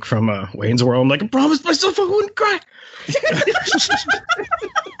Myers joke from Wayne's World. I'm like, I promised myself I wouldn't cry.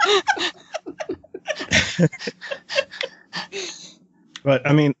 But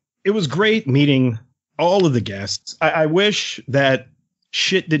I mean, it was great meeting all of the guests. I wish that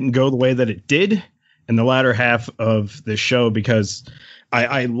shit didn't go the way that it did in the latter half of the show, because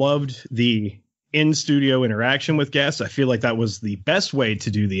I loved the in-studio interaction with guests. I feel like that was the best way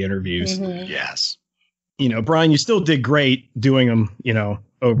to do the interviews. Mm-hmm. Yes. Brian, you still did great doing them,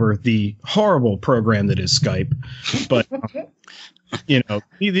 over the horrible program that is Skype. But,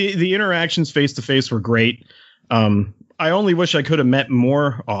 the interactions face-to-face were great. I only wish I could have met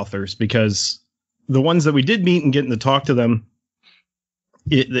more authors, because the ones that we did meet and getting to talk to them,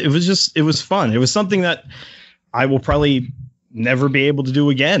 it was fun. It was something that I will probably never be able to do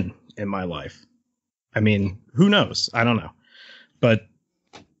again in my life. I mean, who knows? I don't know. But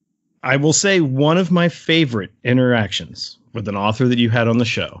I will say one of my favorite interactions with an author that you had on the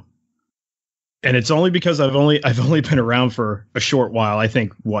show, and it's only because I've only been around for a short while. I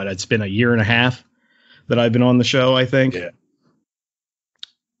think it's been a year and a half that I've been on the show, I think. Yeah.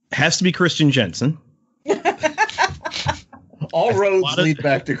 Has to be Christian Jensen. All roads lead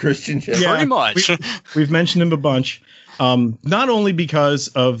back to Christian Jensen. Yeah, pretty much. We've mentioned him a bunch. Not only because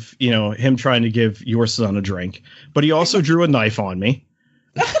of, him trying to give your son a drink, but he also drew a knife on me.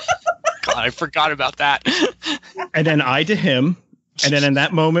 God, I forgot about that. And then I to him. And then in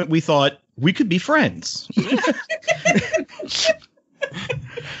that moment, we thought we could be friends.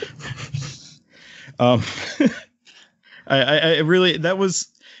 I really, that was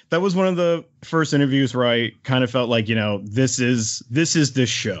one of the first interviews where I kind of felt like, this is this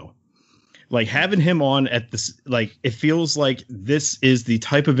show. Like having him on at this, like, it feels like this is the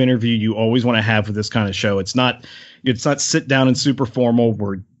type of interview you always want to have with this kind of show. It's not sit down and super formal.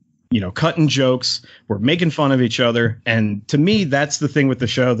 We're, cutting jokes. We're making fun of each other. And to me, that's the thing with the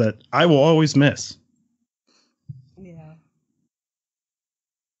show that I will always miss. Yeah.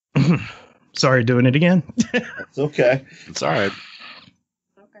 Sorry, doing it again. It's okay. It's all right.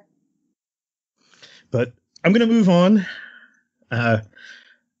 Okay. But I'm going to move on. I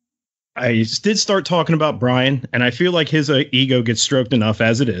did start talking about Brian, and I feel like his ego gets stroked enough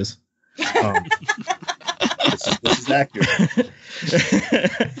as it is. This is accurate.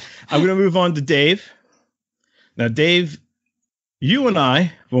 I'm going to move on to Dave. Now, Dave, you and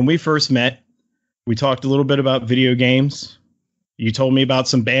I, when we first met, we talked a little bit about video games. You told me about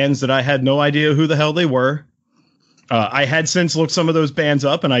some bands that I had no idea who the hell they were. I had since looked some of those bands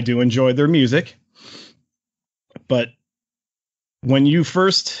up, and I do enjoy their music. But when you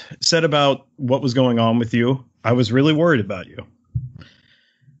first said about what was going on with you, I was really worried about you.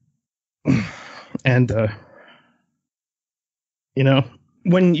 And,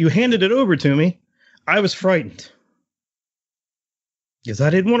 when you handed it over to me, I was frightened. Because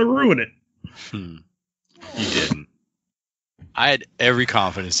I didn't want to ruin it. You didn't. I had every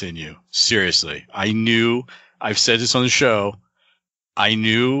confidence in you. Seriously. I knew, I've said this on the show, I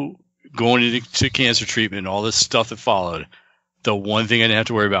knew going into cancer treatment and all this stuff that followed, the one thing I didn't have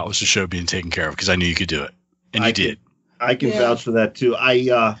to worry about was the show being taken care of, because I knew you could do it. And you did. I can vouch for that too.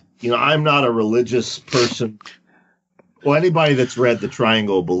 I'm not a religious person. Well, anybody that's read The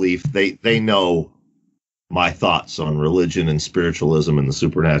Triangle of Belief, they know my thoughts on religion and spiritualism and the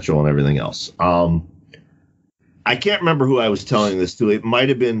supernatural and everything else. I can't remember who I was telling this to. It might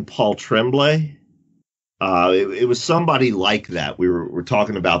have been Paul Tremblay. It was somebody like that. We were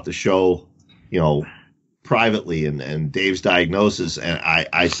talking about the show, privately and Dave's diagnosis, and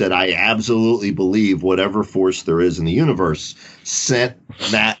I said I absolutely believe whatever force there is in the universe sent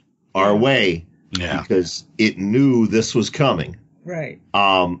Matt our way because it knew this was coming. Right.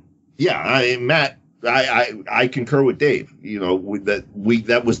 Matt, I concur with Dave.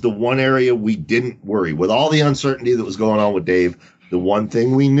 That was the one area we didn't worry with all the uncertainty that was going on with Dave. The one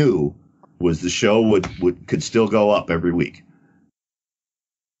thing we knew was the show could still go up every week.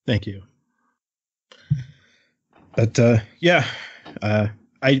 Thank you. But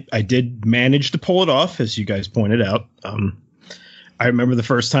I did manage to pull it off, as you guys pointed out. I remember the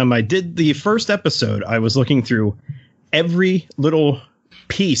first time I did the first episode, I was looking through every little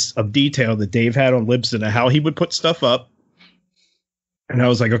piece of detail that Dave had on Libsyn and how he would put stuff up. And I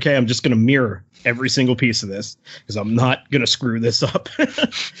was like, okay, I'm just going to mirror every single piece of this because I'm not going to screw this up.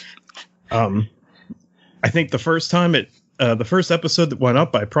 I think the first episode that went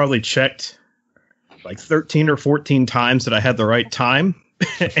up, I probably checked like 13 or 14 times that I had the right time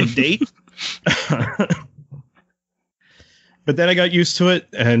and date. But then I got used to it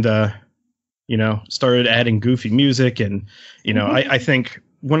and, started adding goofy music. And, I think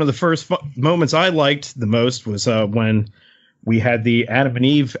one of the first moments I liked the most was when we had the Adam and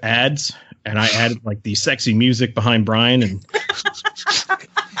Eve ads and I added like the sexy music behind Brian. And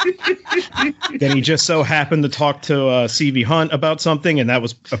then he just so happened to talk to CV Hunt about something, and that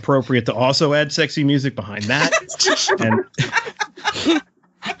was appropriate to also add sexy music behind that.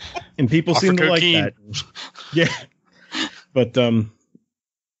 And people seem to like that. Yeah. But,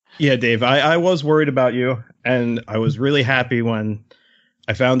 Dave, I was worried about you, and I was really happy when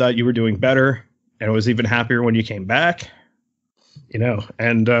I found out you were doing better, and I was even happier when you came back,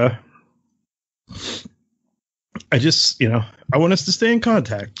 and I just, I want us to stay in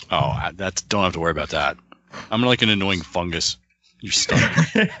contact. Oh, don't have to worry about that. I'm like an annoying fungus. You're stuck.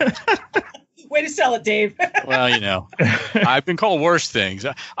 Way to sell it, Dave. Well, I've been called worse things.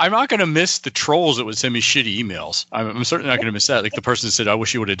 I'm not going to miss the trolls that would send me shitty emails. I'm certainly not going to miss that. Like the person that said, I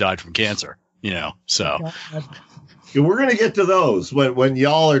wish you would have died from cancer, so. Yeah, we're going to get to those when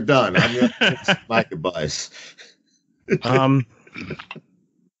y'all are done. I'm going to my goodbyes.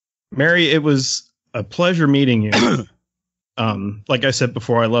 Mary, it was a pleasure meeting you. Like I said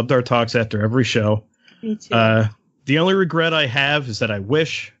before, I loved our talks after every show. Me too. The only regret I have is that I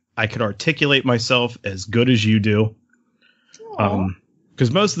wish I could articulate myself as good as you do.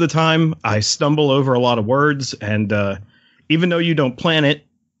 Because most of the time I stumble over a lot of words, and even though you don't plan it,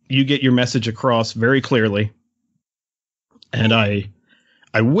 you get your message across very clearly. And I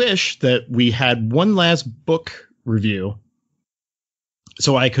wish that we had one last book review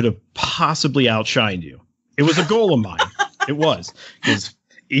so I could have possibly outshined you. It was a goal of mine. It was. Because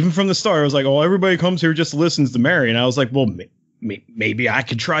even from the start, I was like, oh, everybody comes here just listens to Mary. And I was like, well, maybe I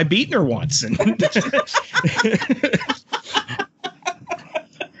could try beating her once. And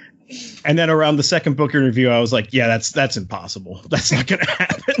and then around the second book review, I was like, yeah, that's impossible. That's not going to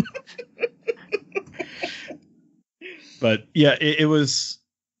happen. But yeah, it was,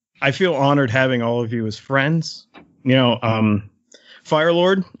 I feel honored having all of you as friends.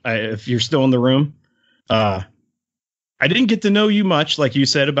 Firelord, if you're still in the room, I didn't get to know you much, like you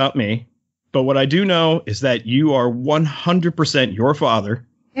said about me. But what I do know is that you are 100% your father.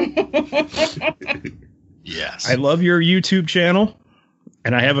 Yes. I love your YouTube channel,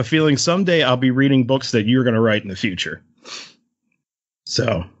 and I have a feeling someday I'll be reading books that you're going to write in the future.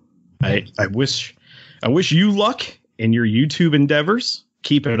 So I wish you luck in your YouTube endeavors.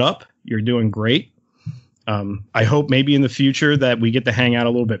 Keep it up. You're doing great. I hope maybe in the future that we get to hang out a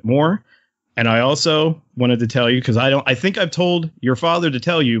little bit more. And I also wanted to tell you, because I think I've told your father to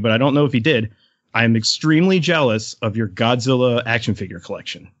tell you, but I don't know if he did. I am extremely jealous of your Godzilla action figure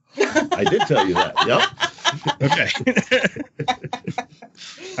collection. I did tell you that. Yep. Okay.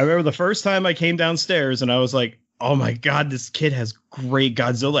 I remember the first time I came downstairs and I was like, oh my God, this kid has great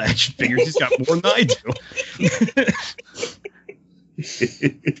Godzilla action figures. He's got more than I do.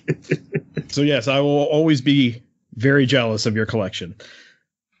 So yes, I will always be very jealous of your collection.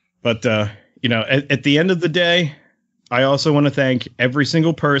 But, at the end of the day, I also want to thank every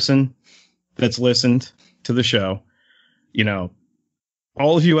single person that's listened to the show.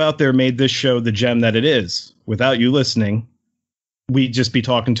 All of you out there made this show the gem that it is. Without you listening, we'd just be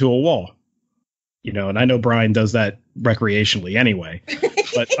talking to a wall. And I know Brian does that recreationally anyway.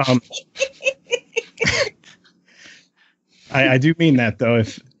 But I do mean that, though.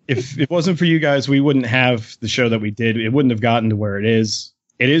 If it wasn't for you guys, we wouldn't have the show that we did. It wouldn't have gotten to where it is.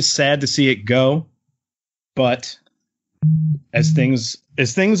 It is sad to see it go, but as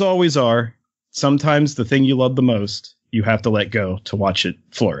things always are, sometimes the thing you love the most, you have to let go to watch it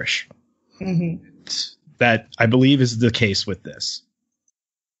flourish. Mm-hmm. that I believe is the case with this.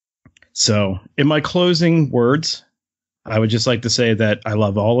 So, in my closing words, I would just like to say that I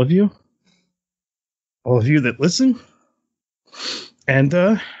love all of you that listen.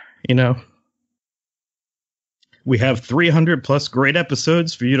 And, we have 300 plus great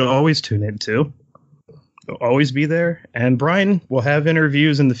episodes for you to always tune into. They'll always be there. And Brian will have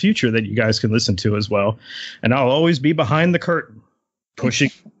interviews in the future that you guys can listen to as well. And I'll always be behind the curtain, pushing.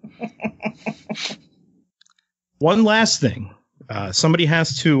 One last thing. Somebody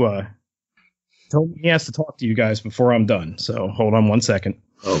has to tell me he has to talk to you guys before I'm done. So hold on 1 second.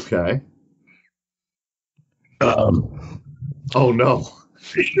 Okay. Oh, no.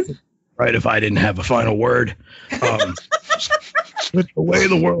 Right, if I didn't have a final word. With the way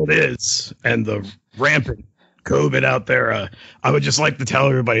the world is and the rampant COVID out there, I would just like to tell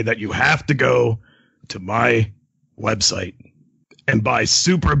everybody that you have to go to my website and buy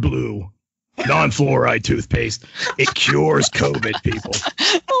Super Blue non-fluoride toothpaste. It cures COVID, people.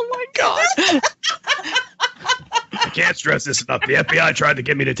 Oh my God. I can't stress this enough. The FBI tried to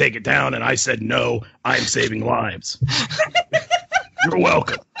get me to take it down, and I said no. I'm saving lives. You're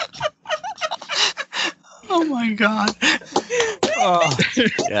welcome. Oh my God. Oh,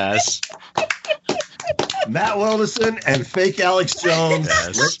 yes. Matt Wilderson and fake Alex Jones,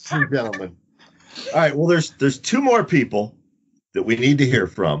 Yes. ladies and gentlemen. All right, well, there's two more people that we need to hear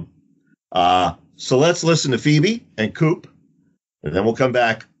from. So let's listen to Phoebe and Coop, and then we'll come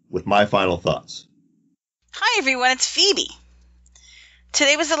back with my final thoughts. Hi, everyone. It's Phoebe.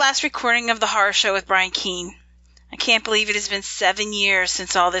 Today was the last recording of The Horror Show with Brian Keene. I can't believe it has been 7 years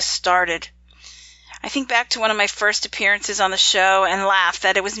since all this started. I think back to one of my first appearances on the show and laugh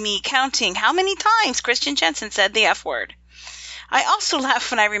that it was me counting how many times Christian Jensen said the F word. I also laugh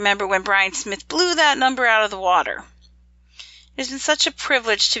when I remember when Brian Smith blew that number out of the water. It has been such a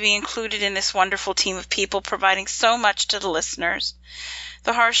privilege to be included in this wonderful team of people providing so much to the listeners.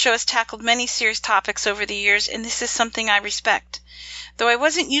 The Horror Show has tackled many serious topics over the years, and this is something I respect. Though I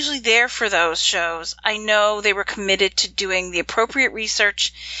wasn't usually there for those shows, I know they were committed to doing the appropriate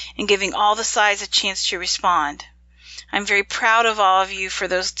research and giving all the sides a chance to respond. I'm very proud of all of you for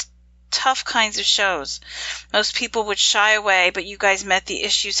those tough kinds of shows. Most people would shy away, but you guys met the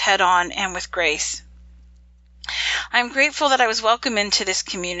issues head on and with grace. I'm grateful that I was welcomed into this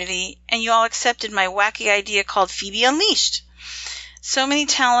community, and you all accepted my wacky idea called Phoebe Unleashed. So many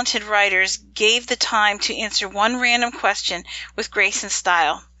talented writers gave the time to answer one random question with grace and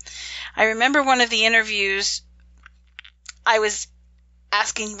style. I remember one of the interviews I was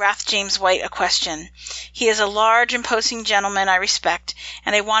asking Rath James White a question. He is a large, imposing gentleman I respect,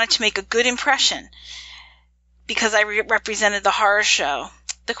 and I wanted to make a good impression because I represented the horror show.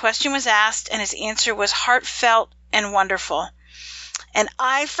 The question was asked, and his answer was heartfelt and wonderful. And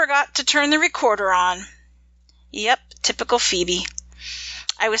I forgot to turn the recorder on. Yep, typical Phoebe.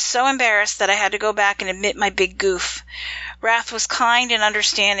 I was so embarrassed that I had to go back and admit my big goof. Rath was kind and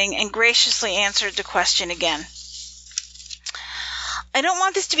understanding and graciously answered the question again. I don't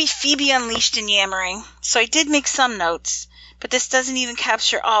want this to be Phoebe Unleashed and yammering, so I did make some notes, but this doesn't even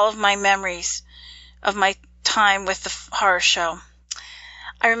capture all of my memories of my time with the horror show.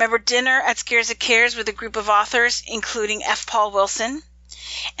 I remember dinner at Scares of Cares with a group of authors, including F. Paul Wilson,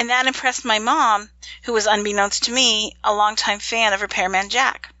 and that impressed my mom, who was, unbeknownst to me, a longtime fan of Repairman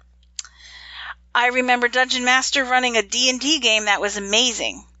Jack. I remember Dungeon Master running a D&D game that was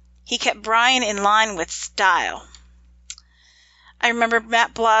amazing. He kept Brian in line with style. I remember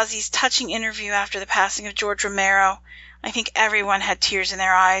Matt Blasi's touching interview after the passing of George Romero. I think everyone had tears in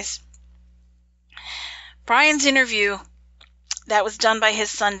their eyes. Brian's interview that was done by his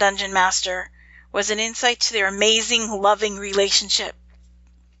son Dungeon Master was an insight to their amazing, loving relationship.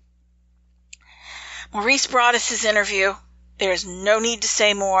 Maurice Broaddus' interview, there is no need to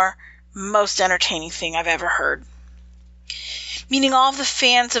say more, most entertaining thing I've ever heard. Meeting all of the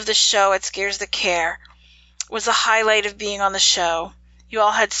fans of the show at Scares the Care was the highlight of being on the show. You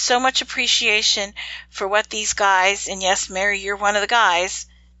all had so much appreciation for what these guys, and yes, Mary, you're one of the guys,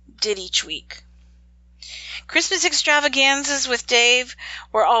 did each week. Christmas extravaganzas with Dave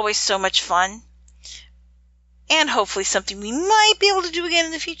were always so much fun. And hopefully something we might be able to do again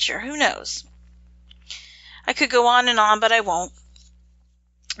in the future. Who knows? I could go on, but I won't.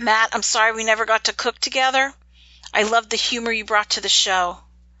 Matt, I'm sorry we never got to cook together. I loved the humor you brought to the show.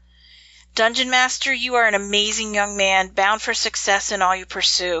 Dungeon Master, you are an amazing young man, bound for success in all you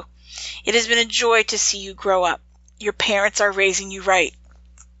pursue. It has been a joy to see you grow up. Your parents are raising you right.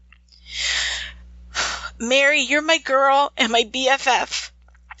 Mary, you're my girl and my BFF.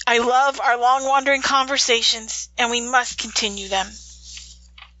 I love our long wandering conversations, and we must continue them.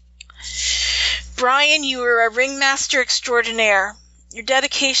 Brian, you are a ringmaster extraordinaire. Your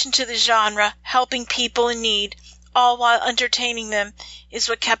dedication to the genre, helping people in need, all while entertaining them, is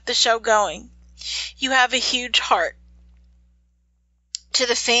what kept the show going. You have a huge heart. To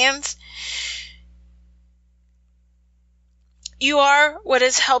the fans, you are what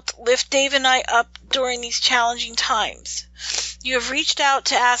has helped lift Dave and I up during these challenging times. You have reached out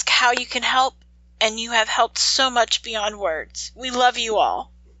to ask how you can help, and you have helped so much beyond words. We love you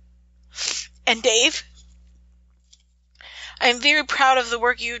all. And Dave, I am very proud of the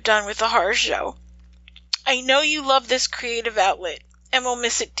work you've done with the horror show. I know you love this creative outlet and will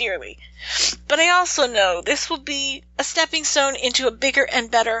miss it dearly. But I also know this will be a stepping stone into a bigger and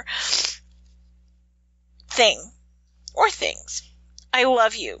better thing. Or things. I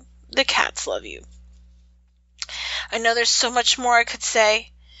love you. The cats love you. I know there's so much more I could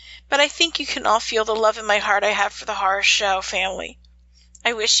say, but I think you can all feel the love in my heart I have for the horror show family.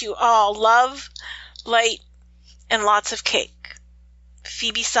 I wish you all love, light, and lots of cake.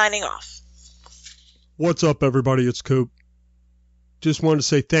 Phoebe signing off. What's up, everybody? It's Coop. Just wanted to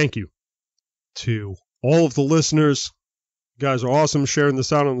say thank you to all of the listeners. You guys are awesome sharing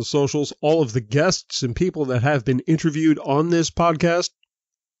this out on the socials. All of the guests and people that have been interviewed on this podcast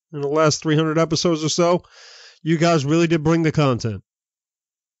in the last 300 episodes or so. You guys really did bring the content.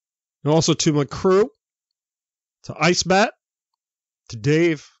 And also to my crew, to Icebat, to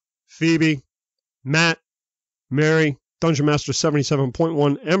Dave, Phoebe, Matt, Mary, Dungeon Master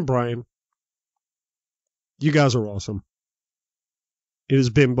 77.1, and Brian. You guys are awesome. It has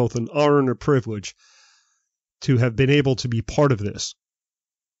been both an honor and a privilege to have been able to be part of this.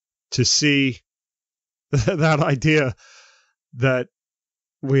 To see that idea that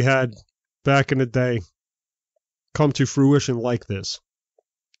we had back in the day come to fruition like this.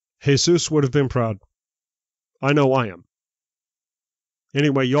 Jesus would have been proud. I know I am.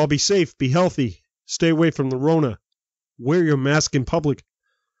 Anyway, y'all be safe, be healthy, stay away from the Rona, wear your mask in public,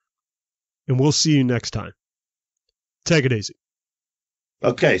 and we'll see you next time. Take it easy.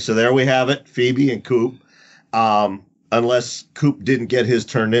 Okay, so there we have it, Phoebe and Coop. Unless Coop didn't get his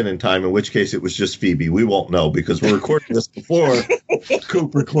turned in time, in which case it was just Phoebe. We won't know because we're recording this before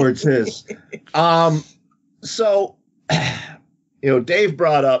Coop records his. So, Dave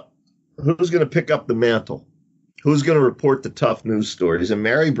brought up who's going to pick up the mantle, who's going to report the tough news stories, and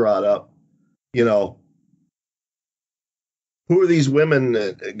Mary brought up, who are these women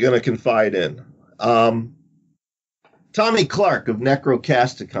going to confide in? Tommy Clark of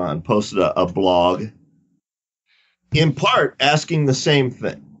Necrocasticon posted a blog, in part asking the same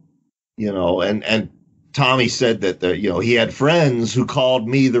thing, and Tommy said that he had friends who called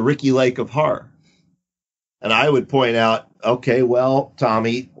me the Ricky Lake of horror. And I would point out, okay, well,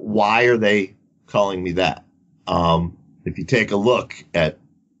 Tommy, why are they calling me that? If you take a look at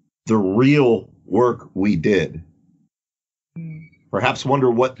the real work we did, perhaps wonder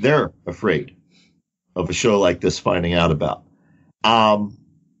what they're afraid of a show like this finding out about.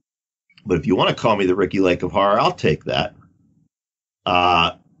 But if you want to call me the Ricky Lake of horror, I'll take that.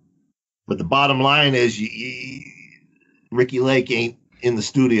 But the bottom line is Ricky Lake ain't in the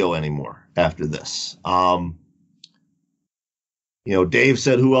studio anymore after this. Dave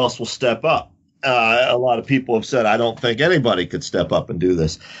said, who else will step up? A lot of people have said, I don't think anybody could step up and do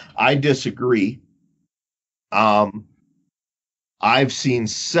this. I disagree. I've seen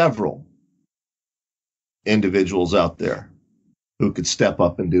several individuals out there who could step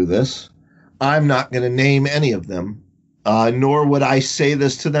up and do this. I'm not going to name any of them, nor would I say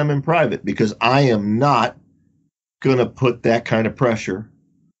this to them in private, because I am not going to put that kind of pressure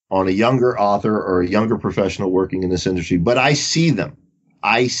on a younger author or a younger professional working in this industry. But I see them.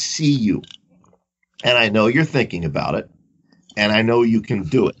 I see you. And I know you're thinking about it. And I know you can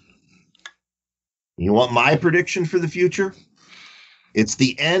do it. You want my prediction for the future? It's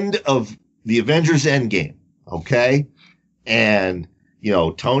the end of the Avengers Endgame, okay? And,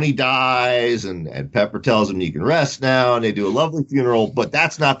 Tony dies and Pepper tells him you can rest now, and they do a lovely funeral, but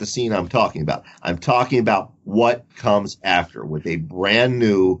that's not the scene I'm talking about. I'm talking about what comes after with a brand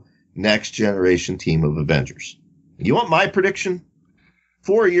new next generation team of Avengers. You want my prediction?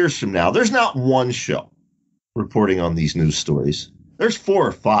 4 years from now, there's not one show reporting on these news stories. There's 4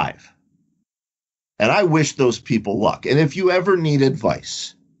 or 5. And I wish those people luck. And if you ever need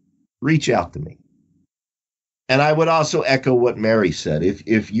advice, reach out to me. And I would also echo what Mary said.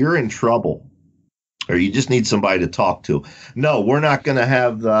 If you're in trouble or you just need somebody to talk to, no, we're not going to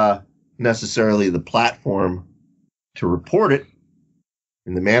have necessarily the platform to report it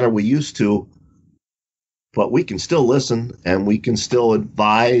in the manner we used to, but we can still listen and we can still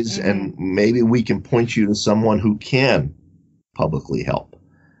advise, and maybe we can point you to someone who can publicly help.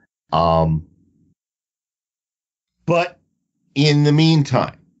 But in the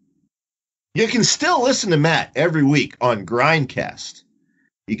meantime, you can still listen to Matt every week on Grindcast.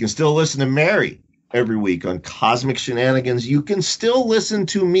 You can still listen to Mary every week on Cosmic Shenanigans. You can still listen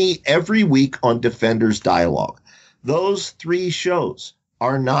to me every week on Defenders Dialogue. Those 3 shows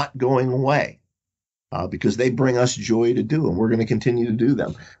are not going away because they bring us joy to do, and we're going to continue to do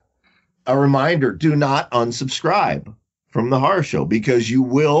them. A reminder, do not unsubscribe from the Horror Show because you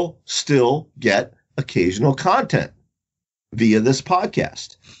will still get occasional content via this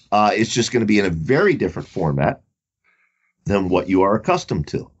podcast. It's just going to be in a very different format than what you are accustomed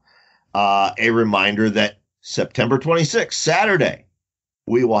to. A reminder that September 26th, Saturday,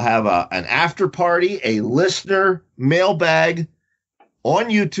 we will have an after party, a listener mailbag on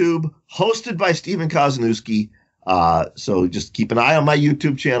YouTube, hosted by Stephen Kozanowski. So just keep an eye on my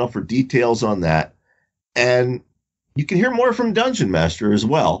YouTube channel for details on that. And you can hear more from Dungeon Master as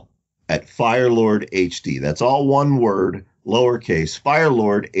well at Firelord HD. That's all one word, lowercase,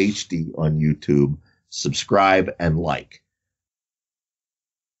 Firelord HD on YouTube. Subscribe and like.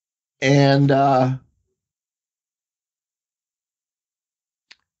 And,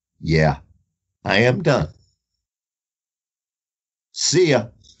 yeah, I am done. See ya.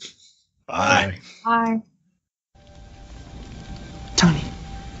 Bye. Bye. Tony,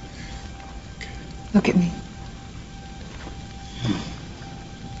 look at me.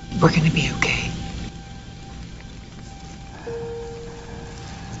 We're gonna be okay.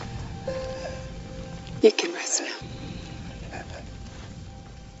 You can rest now.